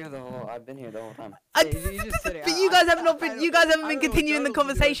 I'm here the whole. I've been here the whole time. You're just sitting. But you guys have not I been. don't- You guys haven't I been don't know what continuing the turtles are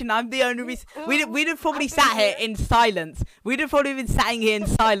doing. conversation. I'm the only reason. We'd have probably I've been sat here here. in silence. We'd have probably been sitting here in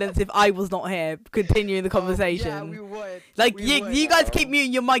silence if I was not here, continuing the conversation. Yeah, we would. Like we you, would. you guys keep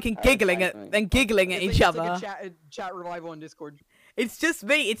muting your mic and Alright, giggling at fine. at each It's like other. a chat revival on Discord. It's just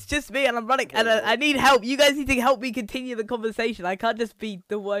me, and I'm running, and I need help. You guys need to help me continue the conversation. I can't just be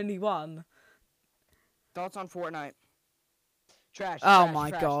the only one. Thoughts on Fortnite? Trash. Oh trash, my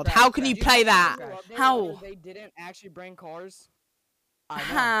trash, god, trash, how can trash. you play that? Trash. How? They didn't actually bring cars. I know.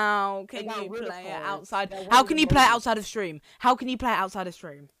 How They can got you rid of play it cars. outside? That How wasn't can you play it emoji. outside of stream? How can you play it outside of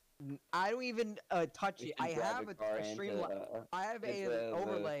stream? I don't even touch We it. should I drive have a car a stream. into, I have into a the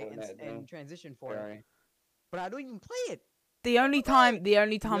overlay Fortnite and zone. transition for it, Sorry. but I don't even play it. The only time The I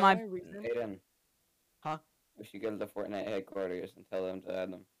only reason- Aiden. Huh? We should go to the Fortnite headquarters and tell them to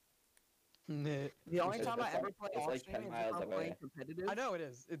add them. The only It's time I like- ever play it's off like stream 10 is if miles I'm away. playing competitive, I know it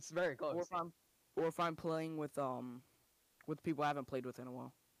is. It's very close. or if I'm playing with people I haven't played with in a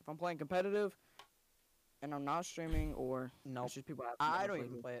while. If I'm playing competitive and I'm not streaming, or No, it's just people I haven't don't played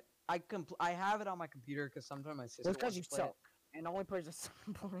even with. play it. I have it on my computer because sometimes my sister Well, it's because wants you to play suck. And the only person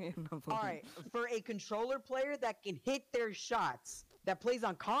playing. All right, for a controller player that can hit their shots, that plays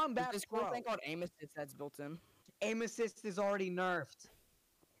on Combat There's this Pro, cool thing called aim assist that's built in. aim assist is already nerfed.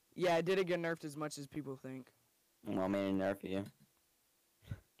 Yeah, it didn't get nerfed as much as people think. Well, maybe nerf you.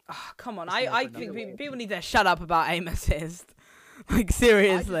 Oh, come on, It's I never think done. people need to shut up about aim assist. Like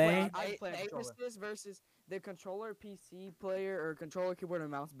seriously. I I, play a aim controller. assist versus the controller PC player or controller keyboard and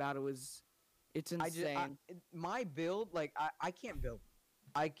mouse battle is, it's insane. My build, like I can't build.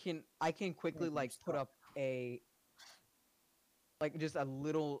 I can quickly you like put suck. up just a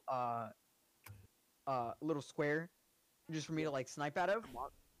little little square, just for me to like snipe out of.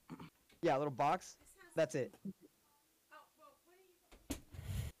 Yeah, a little box. That's it.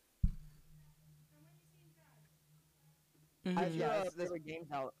 Mhm. I- What's yeah, your it's- this- favorite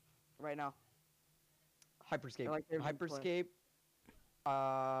games out right now? Hyperscape. like favorite to play.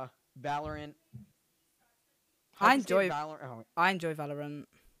 Hyperscape. Valorant. I Hyperscape, enjoy- Valorant. Oh, I enjoy Valorant.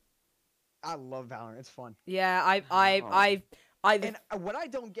 I love Valorant. It's fun. Yeah, Oh. And what I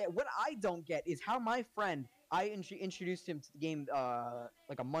don't get is how my friend introduced him to the game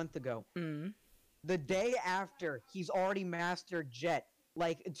like a month ago. Mm. The day after, he's already mastered Jet,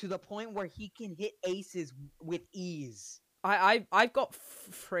 like to the point where he can hit aces with ease. I've got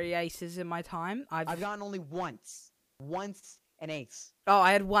 3 aces in my time. I've gotten only once an ace. Oh,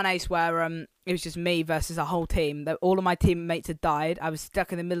 I had one ace where it was just me versus a whole team. That all of my teammates had died. I was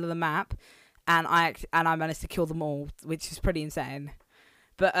stuck in the middle of the map, and I managed to kill them all, which is pretty insane.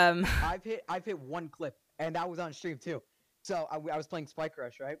 But I've hit one clip, and that was on stream too. So I was playing Spike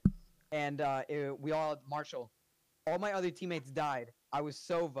Rush, right? And we all had Marshall. All my other teammates died. I was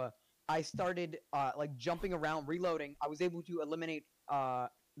Sova. I started like jumping around, reloading. I was able to eliminate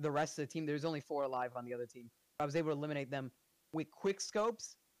the rest of the team. There's only 4 alive on the other team. I was able to eliminate them with quick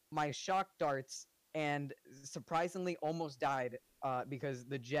scopes, my shock darts, and surprisingly almost died because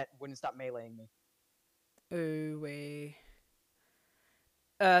the Jet wouldn't stop meleeing me. ooh wee.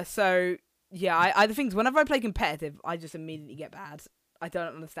 So yeah, I the things whenever I play competitive, I just immediately get bad. I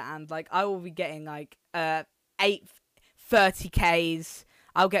don't understand. Like I will be getting like 30Ks.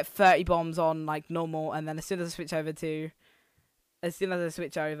 I'll get 30 bombs on like normal, and then as soon as I switch over,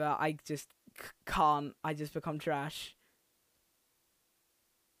 I just can't. I just become trash.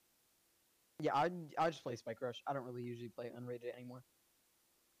 Yeah, I just play Spike Rush. I don't really usually play unrated anymore.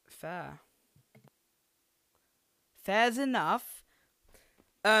 Fair. Fair's enough.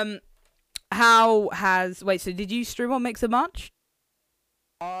 So did you stream on Mixer much?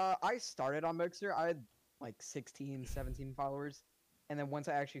 I started on Mixer. I had like 16, 17 followers, and then once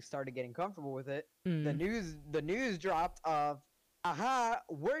I actually started getting comfortable with it, the news dropped of,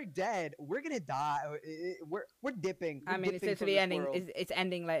 we're dead. We're gonna die. We're dipping. I mean, it's literally ending. It's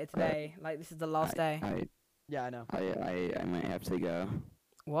ending later today. Like this is the last day. Yeah, I know. I might have to go.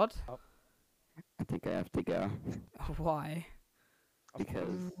 What? Oh. I think I have to go Why?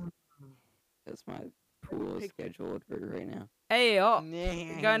 because my pool is scheduled for right now. Hey,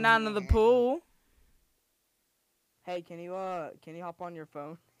 going down to the pool. Hey, can you hop on your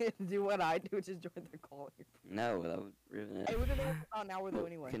phone and do what I do, just join the call? No, that would ruin it. Hey, we're gonna about an hour though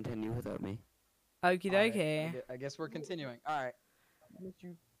anyway. Continue without me. Okie dokie. I guess we're continuing. All right.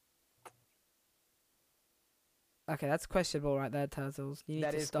 Okay, that's questionable right there, Turtles. You need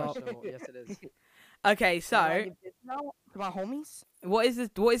That to is stop. questionable. Yes, it is. Okay, so To my homies. what is this?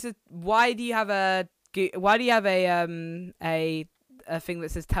 Why do you have a thing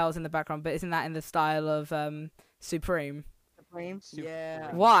that says Tails in the background? But isn't that in the style of Supreme? Supreme.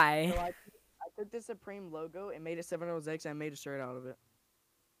 Yeah. Why? So I took the Supreme logo and made it 706 and made a shirt out of it.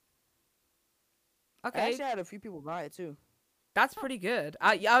 I Okay, actually had a few people buy it too. that's pretty good.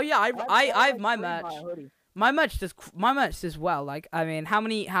 I have my merch. My merch does well. Like, I mean, how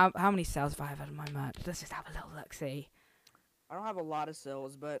many sales have I had on my merch? Let's just have a little look. See. I don't have a lot of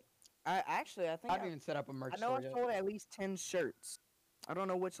sales, but I think I haven't even set up a merch I know store I've yet. sold at least 10 shirts. I don't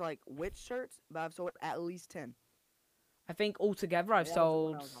know which shirts, but I've sold at least 10. I think altogether I've Yeah, that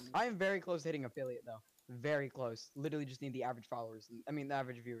was when sold. I was on I am very close to hitting affiliate though. Very close. Literally just need the average followers. The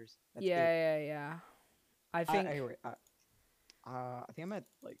average viewers. That's it. Yeah. I think. Anyway, I think I'm at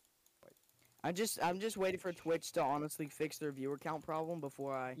like. I'm just waiting for Twitch to honestly fix their viewer count problem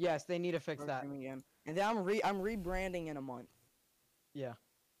before I Yes, they need to fix start that. streaming again. And then I'm rebranding in a month. Yeah.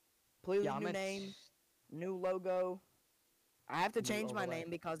 Completely Yeah, I'm new at. name, new logo. I have to New change my overlay. name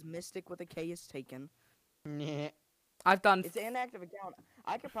because Mystic with a K is taken. Nah. I've done. It's an inactive account.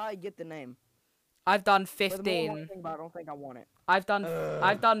 I could probably get the name. I've done But the more I 15. think about it, I don't think I want it. I've done. Ugh.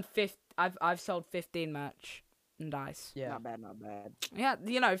 I've done 50. I've sold 15 merchandise. Yeah. Not bad. Yeah,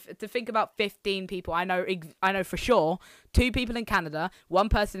 to think about 15 people, I know for sure 2 people in Canada, 1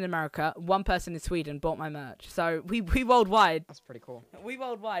 person in America, 1 person in Sweden bought my merch. So we worldwide. That's pretty cool. We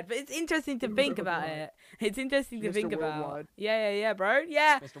worldwide, but it's interesting to think about it. It's interesting to Mr. think about. Worldwide. Yeah, bro.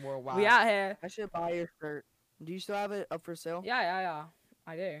 Yeah, Mr. Worldwide. we out here. I should buy your shirt. Do you still have it up for sale? Yeah.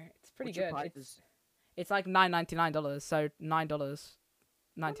 I do. It's pretty What's your good. prices? It's like $9.99, so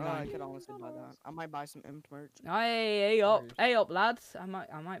 $9.99. I could honestly buy that. I might buy some Imp merch. Hey up, lads! I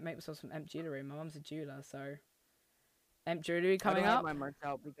might make myself some Emp jewelry. My mum's a jeweler, so Emp jewelry coming I don't up. have my merch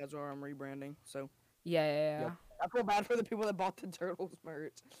out because I'm rebranding. So Yeah. Yep. I feel bad for the people that bought the Turtles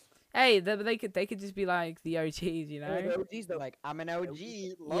merch. Hey, they could just be like the OGs, you know? The OGs though. Like I'm an OG.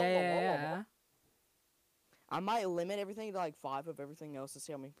 Yeah. I might limit everything to like 5 of everything else to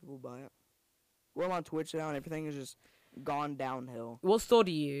see how many people buy it. We're on Twitch now and everything is just gone downhill. What store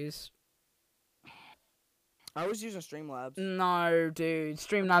do you use? I was using Streamlabs. No, dude.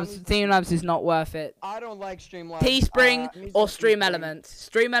 Streamlabs is not worth it. I don't like Streamlabs. Teespring I'm using or Stream Teespring. Elements.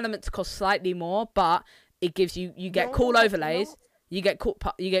 Stream Elements cost slightly more, but it gives you get No, cool no, no, overlays. no. You get cool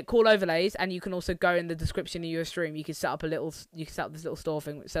overlays, and you can also go in the description of your stream. You can set up this little store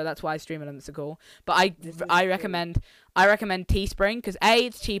thing. So that's why Stream Elements are cool. But I recommend Teespring because A,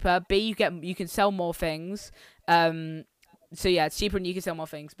 it's cheaper. B, you can sell more things. So yeah, it's cheaper and you can sell more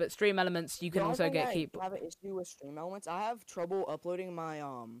things. But Stream Elements, you can also keep. I have an issue with Stream Elements. I have trouble uploading my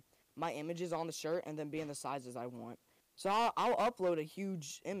my images on the shirt and then being the sizes I want. So I'll upload a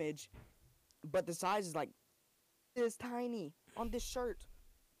huge image, but the size is like this tiny on this shirt.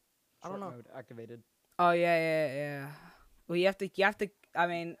 I don't know. Mode activated. Oh yeah. Well, you have to. I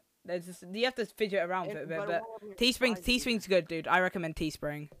mean, you have to fidget around with it a bit. But Teespring's good, dude. I recommend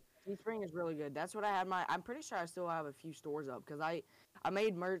Teespring. Teespring is really good. That's what I had I'm pretty sure I still have a few stores up because I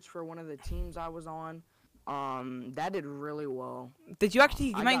made merch for one of the teams I was on. That did really well. Did you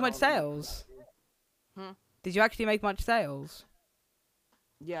actually I make got much all the- sales? Hmm? Did you actually make much sales?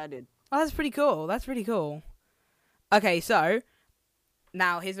 Yeah, I did. Oh, that's pretty cool. Okay, so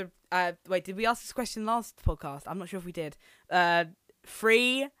Now, here's a wait. Did we ask this question last podcast? I'm not sure if we did.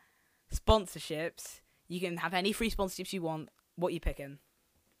 Free sponsorships. You can have any free sponsorships you want. What are you picking?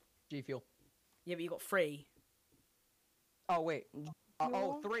 G Fuel. Yeah, but you got free. Oh wait.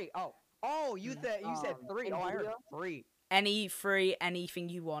 Three. Oh, you said 3. Oh, I heard 3. Any free anything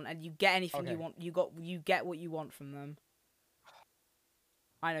you want, and you get anything you want. You get what you want from them.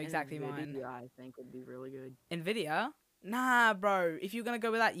 I know exactly mine. I think would be really good. Nvidia? Nah, bro. If you're gonna go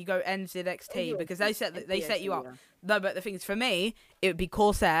with that, you go NZXT because they set you up. Yeah. No, but the thing is, for me, it would be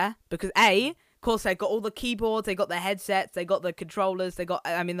Corsair because Corsair got all the keyboards, they got the headsets, they got the controllers, not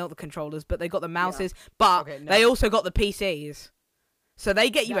the controllers, but they got the mouses, but they also got the PCs. So they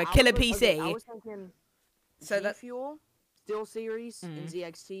get you a killer PC. I was thinking G Fuel, Steel Series,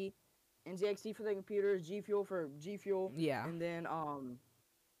 NZXT for the computers, G Fuel for G Fuel. Yeah. And then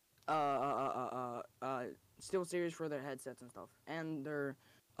Steel Series for their headsets and stuff, and their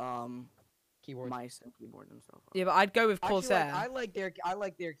keyboards, mice and keyboards and stuff. Yeah, but I'd go with Corsair. Actually, I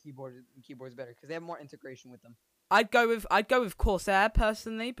like their keyboards better because they have more integration with them. I'd go with Corsair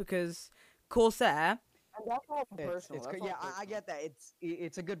personally because Corsair. And that's all personal. I get that.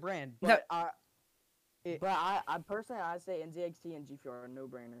 It's a good brand, but I personally I say NZXT and G Fuel are no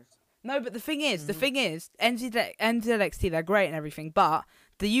brainers. No, but the thing is, NZXT, they're great and everything, but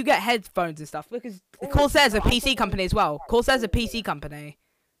do you get headphones and stuff? Because Corsair's a PC company as well. Corsair's a PC company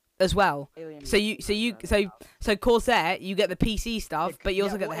as well. So Corsair, you get the PC stuff, but you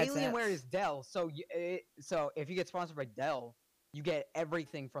also get the headsets. Alienware is Dell, so if you get sponsored by Dell, you get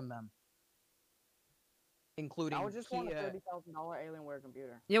everything from them, including. I would just want a $30,000 Alienware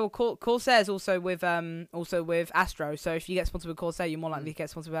computer. Yeah, well, Corsair's also with Astro. So if you get sponsored with Corsair, you're more likely to get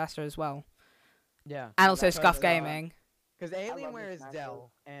sponsored with Astro as well. Yeah, and also Scuff Gaming. Because Alienware is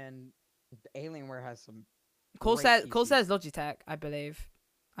Dell, and Alienware has some. Corsair's Logitech, I believe.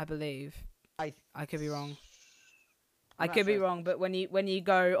 I could be wrong. I could be wrong, but when you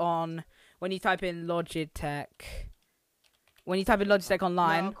type in Logitech. When you type in Logitech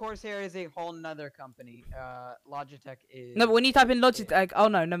online... No, Corsair is a whole nother company. Logitech is... No, but when you type in Logitech... Oh,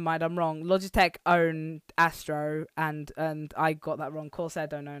 no, never mind, I'm wrong. Logitech own Astro, and I got that wrong. Corsair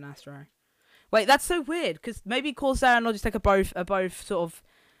don't own Astro. Wait, that's so weird, because maybe Corsair and Logitech are both sort of...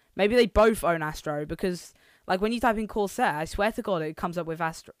 Maybe they both own Astro, because, like, when you type in Corsair, I swear to God, it comes up with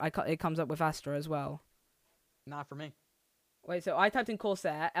Astro. It comes up with Astro as well. Not for me. Wait, so I typed in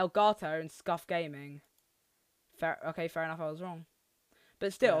Corsair, Elgato, and Scuff Gaming. Fair enough. I was wrong,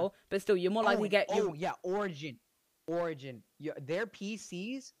 but still, you're more likely to get. Origin. Their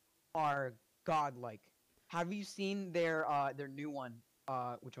PCs are godlike. Have you seen their new one?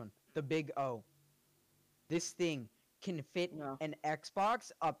 Which one? The Big O. This thing can fit an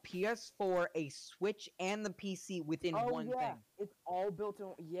Xbox, a PS4, a Switch, and the PC within one thing. It's all built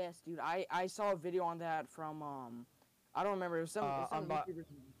in. Yes, dude. I saw a video on that from I don't remember. It was some YouTubers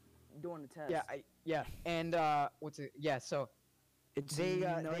doing the test. And what's it? Yeah, so they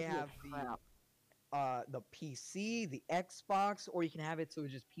have the PC, the Xbox, or you can have it so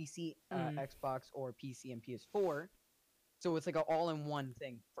it's just PC, Xbox, or PC and PS4. So it's like an all-in-one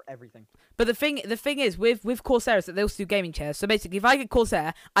thing for everything. But the thing is with Corsair is that they also do gaming chairs. So basically, if I get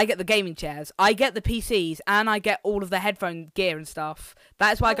Corsair, I get the gaming chairs, I get the PCs, and I get all of the headphone gear and stuff.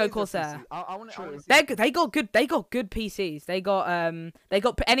 That's why I go Corsair. They got good PCs. They got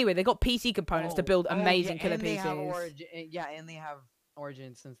PC components to build amazing killer PCs. And they have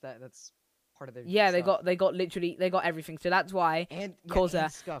Origin since that's part of their stuff. they got everything. So that's why Corsair.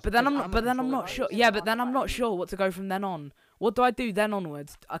 But then I'm not sure. Yeah, but then I'm not sure what to go from then on. What do I do then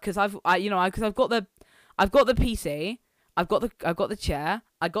onwards? Because I've got the PC, I've got the chair,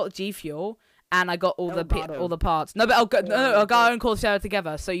 I got G Fuel, and I got all the parts. No, but Elgato and Corsair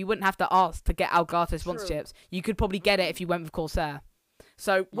together, so you wouldn't have to ask to get Elgato sponsorships. You could probably get it if you went with Corsair.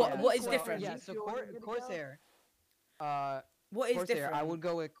 So what is different? Yeah, so Corsair. What is Corsair, different? I would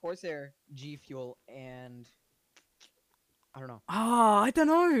go with Corsair, G Fuel, and I don't know. I don't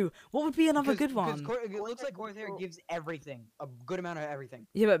know. What would be another good one? It looks like Corsair gives everything, a good amount of everything.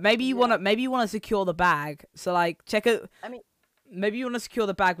 Yeah, but maybe you wanna secure the bag. So like, check it. Maybe you wanna secure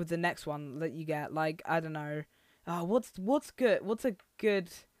the bag with the next one that you get. Like, I don't know. What's good? What's a good?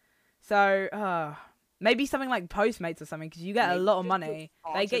 So maybe something like Postmates or something, because you get a lot of money.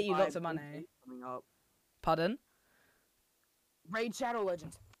 They get you lots of money. Pardon? Raid Shadow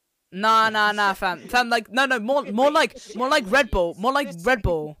Legends. Nah, fam. More like Red Bull. More like Red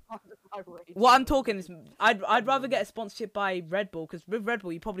Bull. What I'm talking is, I'd rather get a sponsorship by Red Bull, because with Red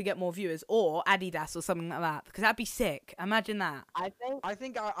Bull you probably get more viewers, or Adidas or something like that, because that'd be sick. Imagine that. I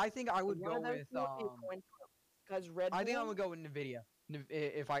think I would go with because Red Bull. I think I would go with Nvidia.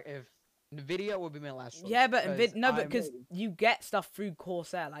 if Nvidia would be my last choice. Yeah, but because because you get stuff through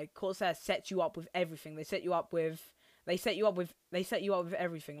Corsair. Like Corsair sets you up with everything. They set you up with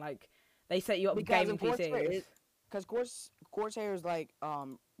everything. Like they set you up with gaming PCs. Because Corsair is like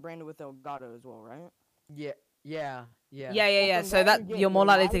branded with Elgato as well, right? Yeah. So that you're more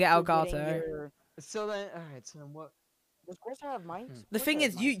likely to get Elgato. So then, all right. So then what? Does Corsair have mics? The thing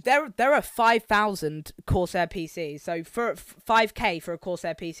is, there are 5,000 Corsair PCs. So for 5K for a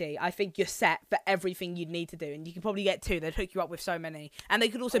Corsair PC, I think you're set for everything you'd need to do, and you can probably get 2. They'd hook you up with so many, and they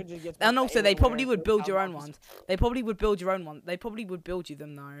could also, they probably would build your own ones. They probably would build your own one. They probably would build you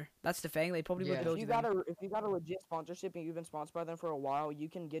them though. That's the thing. They probably would build you them. If you got a legit sponsorship and you've been sponsored by them for a while, you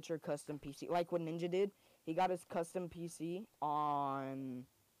can get your custom PC. Like what Ninja did, he got his custom PC on.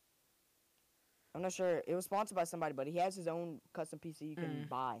 I'm not sure. It was sponsored by somebody, but he has his own custom PC you can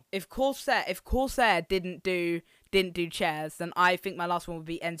buy. If Corsair didn't do chairs, then I think my last one would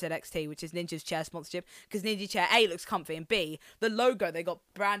be NZXT, which is Ninja's chair sponsorship. Because Ninja chair A looks comfy, and B, the logo they got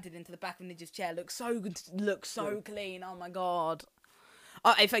branded into the back of Ninja's chair looks so good, clean. Oh my god.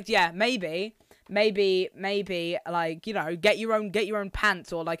 In fact, yeah, maybe, like, you know, get your own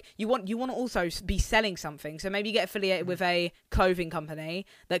pants, or like you want to also be selling something, so maybe get affiliated with a clothing company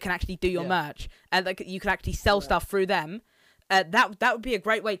that can actually do your merch, and like you can actually sell stuff through them. That would be a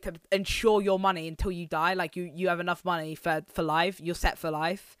great way to ensure your money until you die. Like you have enough money for life. You're set for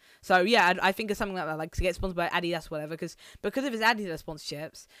life. So yeah, I think of something like that, like to get sponsored by Adidas, or whatever. Because of his Adidas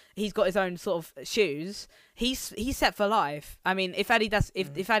sponsorships, he's got his own sort of shoes. He's set for life. I mean, if Adidas,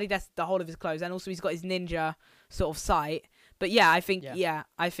 if Adidas the whole of his clothes, and also he's got his Ninja sort of site. But yeah, I think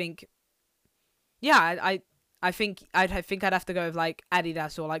I'd have to go with like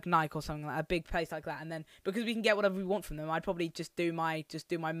Adidas or like Nike or something like a big place like that, and then because we can get whatever we want from them, I'd probably just do my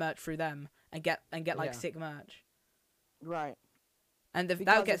merch through them and get like sick merch. Right. And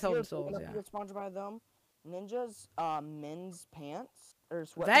that'll get sold in stores. If you're sponsored by them, Ninja's men's pants or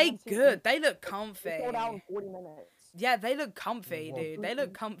sweatpants. They good. They look comfy. They sold out in 40 minutes. Yeah, they look comfy, dude. They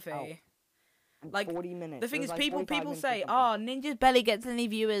look comfy. Like 40 minutes. The thing is, like people say, "Oh, Ninja barely gets any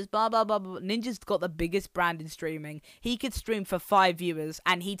viewers." Blah blah blah blah. Ninja's got the biggest brand in streaming. He could stream for 5 viewers,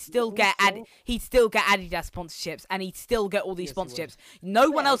 and he'd still get Adidas sponsorships, and he'd still get all these sponsorships.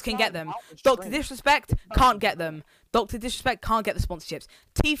 No one else can get them. Dr. Disrespect can't get them. Dr. Disrespect can't get the sponsorships.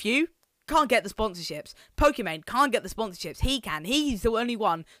 Tfue can't get the sponsorships. Pokimane can't get the sponsorships. He can. He's the only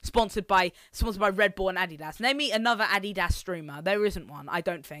one sponsored by Red Bull and Adidas. Name me another Adidas streamer. There isn't one, I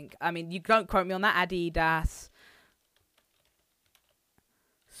don't think. I mean, you don't quote me on that. Adidas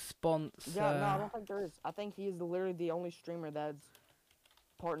sponsor. Yeah, no, I don't think there is. I think he is literally the only streamer that's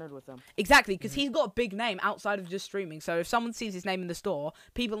partnered with them. Exactly, because he's got a big name outside of just streaming. So if someone sees his name in the store,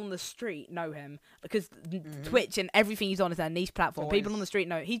 people on the street know him, because Twitch and everything he's on is a niche platform. Toys. People on the street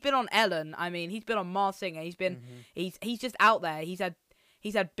know. He's been on Ellen. I mean, he's been on Mars Singer. He's been he's just out there. He's had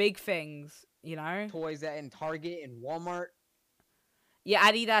big things, you know. Toys in Target and Walmart. Yeah,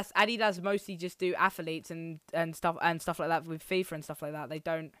 Adidas mostly just do athletes and stuff like that with FIFA and stuff like that. They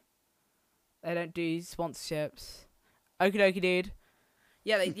don't do sponsorships. Okie dokie, dude.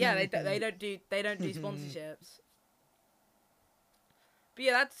 Yeah, they don't do sponsorships. But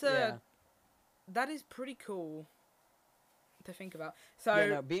yeah, that is pretty cool to think about.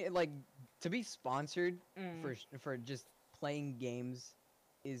 So to be sponsored for just playing games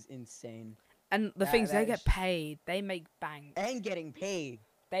is insane. And the things they get paid, they make bank. And getting paid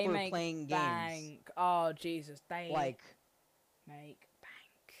they for make playing bank. games. Oh Jesus, they like make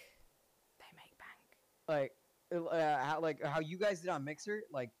bank. They make bank. How you guys did on Mixer,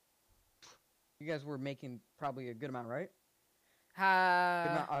 like you guys were making probably a good amount, right?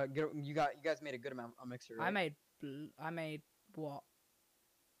 You guys made a good amount on Mixer, right? I made what?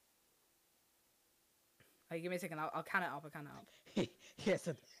 Hey, give me a second. I'll count it up. Yes,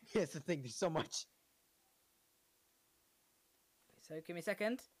 the thing. There's so much. So give me a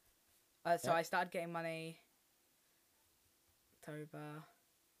second. So I started getting money. October,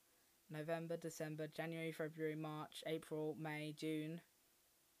 November, December, January, February, March, April, May, June.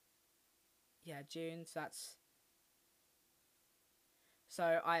 Yeah, June.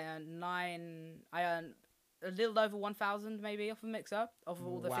 So I earned a little over 1,000 maybe off of Mixer, off of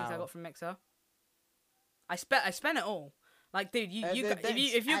all the things I got from Mixer. I spent it all. Like, dude,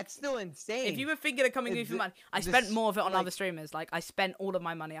 that's still insane. If you were thinking of coming with your money, I spent more of it on other streamers. Like, I spent all of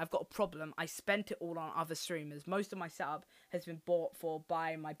my money. I've got a problem. I spent it all on other streamers. Most of my setup has been bought for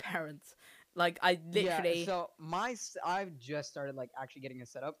by my parents. Like, I literally. Yeah, so I've just started actually getting a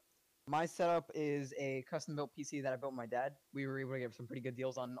setup. My setup is a custom built PC that I built with my dad. We were able to get some pretty good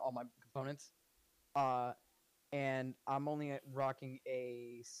deals on all my components. and I'm only rocking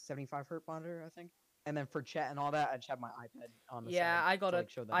a 75 hertz monitor, I think. And then for chat and all that, I just have my iPad on the Yeah, side. I got to, a. like,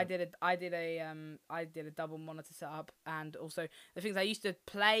 show that I up. did a. I did a double monitor setup, and also the things I used to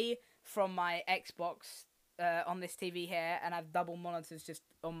play from my Xbox on this TV here, and have double monitors just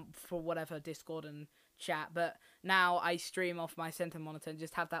for whatever Discord and chat. But now I stream off my center monitor and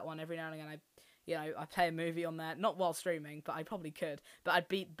just have that one every now and again. I play a movie on there, not while streaming, but I probably could. But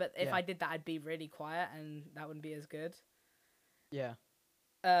if I did that, I'd be really quiet, and that wouldn't be as good. Yeah.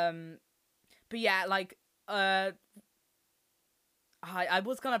 But yeah, like I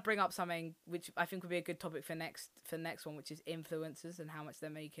was gonna bring up something which I think would be a good topic for next one, which is influencers and how much they're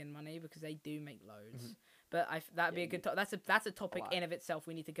making money, because they do make loads. Mhm. But that'd be a good. That's a topic lot. in of itself.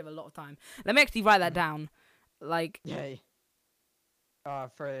 We need to give a lot of time. Let me actually write that down. Like Yeah.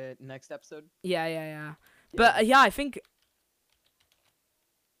 For next episode. yeah. But yeah, I think.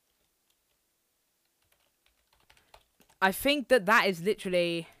 I think that is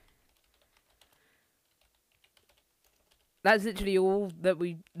literally. That's literally all that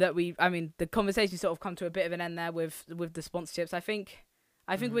we. I mean, the conversation sort of come to a bit of an end there with the sponsorships. I think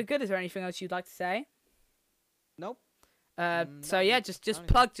we're good. Is there anything else you'd like to say? Nope. So yeah, just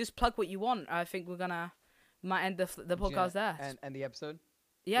plug what you want. I think might end the podcast there. And the episode.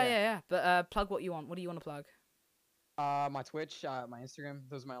 Yeah. But plug what you want. What do you want to plug? My Twitch, my Instagram.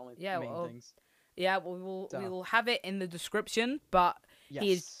 Those are my only main things. Yeah, we will have it in the description. But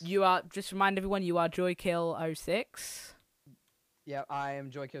Yes. you are, just remind everyone, you are JoyKill06. Yeah, I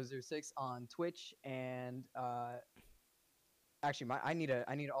am JoyKill06 on Twitch, and actually, I need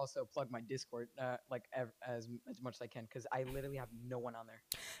to also plug my Discord, like as much as I can, because I literally have no one on there.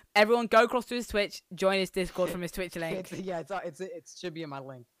 Everyone, go across to his Twitch, join his Discord from his Twitch link. It should be in my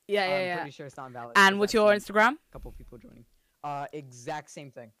link. Yeah. I'm pretty sure it's not invalid. And what's your Instagram? A couple people joining. Exact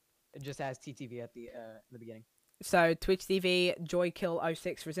same thing. It just has TTV at the beginning. So Twitch TV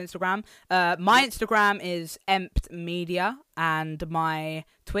JoyKill06 for his Instagram. My Instagram is emptmedia, and my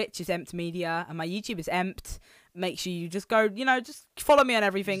Twitch is emptmedia, and my YouTube is empt. Make sure you just go, just follow me on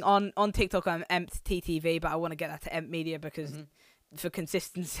everything. On TikTok I'm empttv, but I want to get that to empmedia because for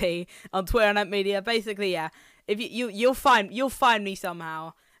consistency. On Twitter and empmedia, basically, yeah. If you'll find me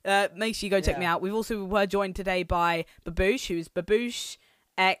somehow. Make sure you go check me out. We were joined today by Baboosh, who's Baboosh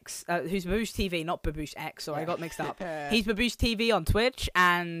X, who's Baboosh TV, not Baboosh X. Sorry, I got mixed up. He's Baboosh TV on Twitch,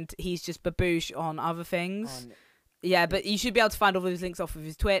 and he's just Baboosh on other things. Yeah, but you should be able to find all those links off of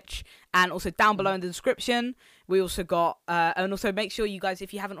his Twitch, and also down below in the description. We also got, and also make sure you guys,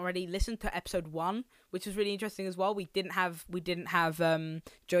 if you haven't already, listen to episode 1, which was really interesting as well. We didn't have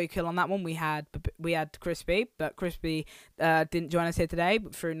Joey Kill on that one. We had Crispy, but Crispy didn't join us here today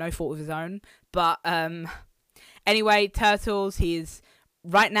through no fault of his own. But anyway, Turtles, he is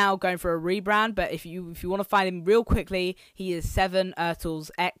right now going for a rebrand, but if you want to find him real quickly, he is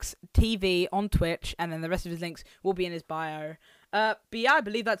 7turtles X TV on Twitch, and then the rest of his links will be in his bio. But yeah, I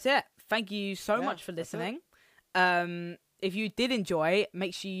believe that's it. Thank you so much for listening. If you did enjoy,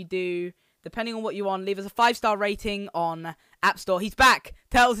 make sure you do, depending on what you want, leave us a 5-star rating on App Store. He's back.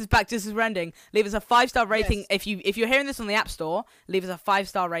 Turtles is back just as we're ending. Leave us a 5-star rating. Yes. If you're hearing this on the App Store, leave us a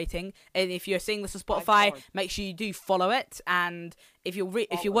 5-star rating. And if you're seeing this on Spotify, make sure you do follow it. And if you're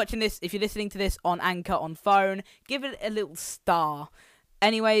watching this, if you're listening to this on Anchor on phone, give it a little star.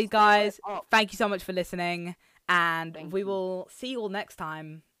 Anyway, guys, thank you so much for listening, and we will see you all next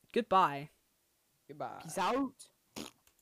time. Goodbye. Goodbye. Peace out.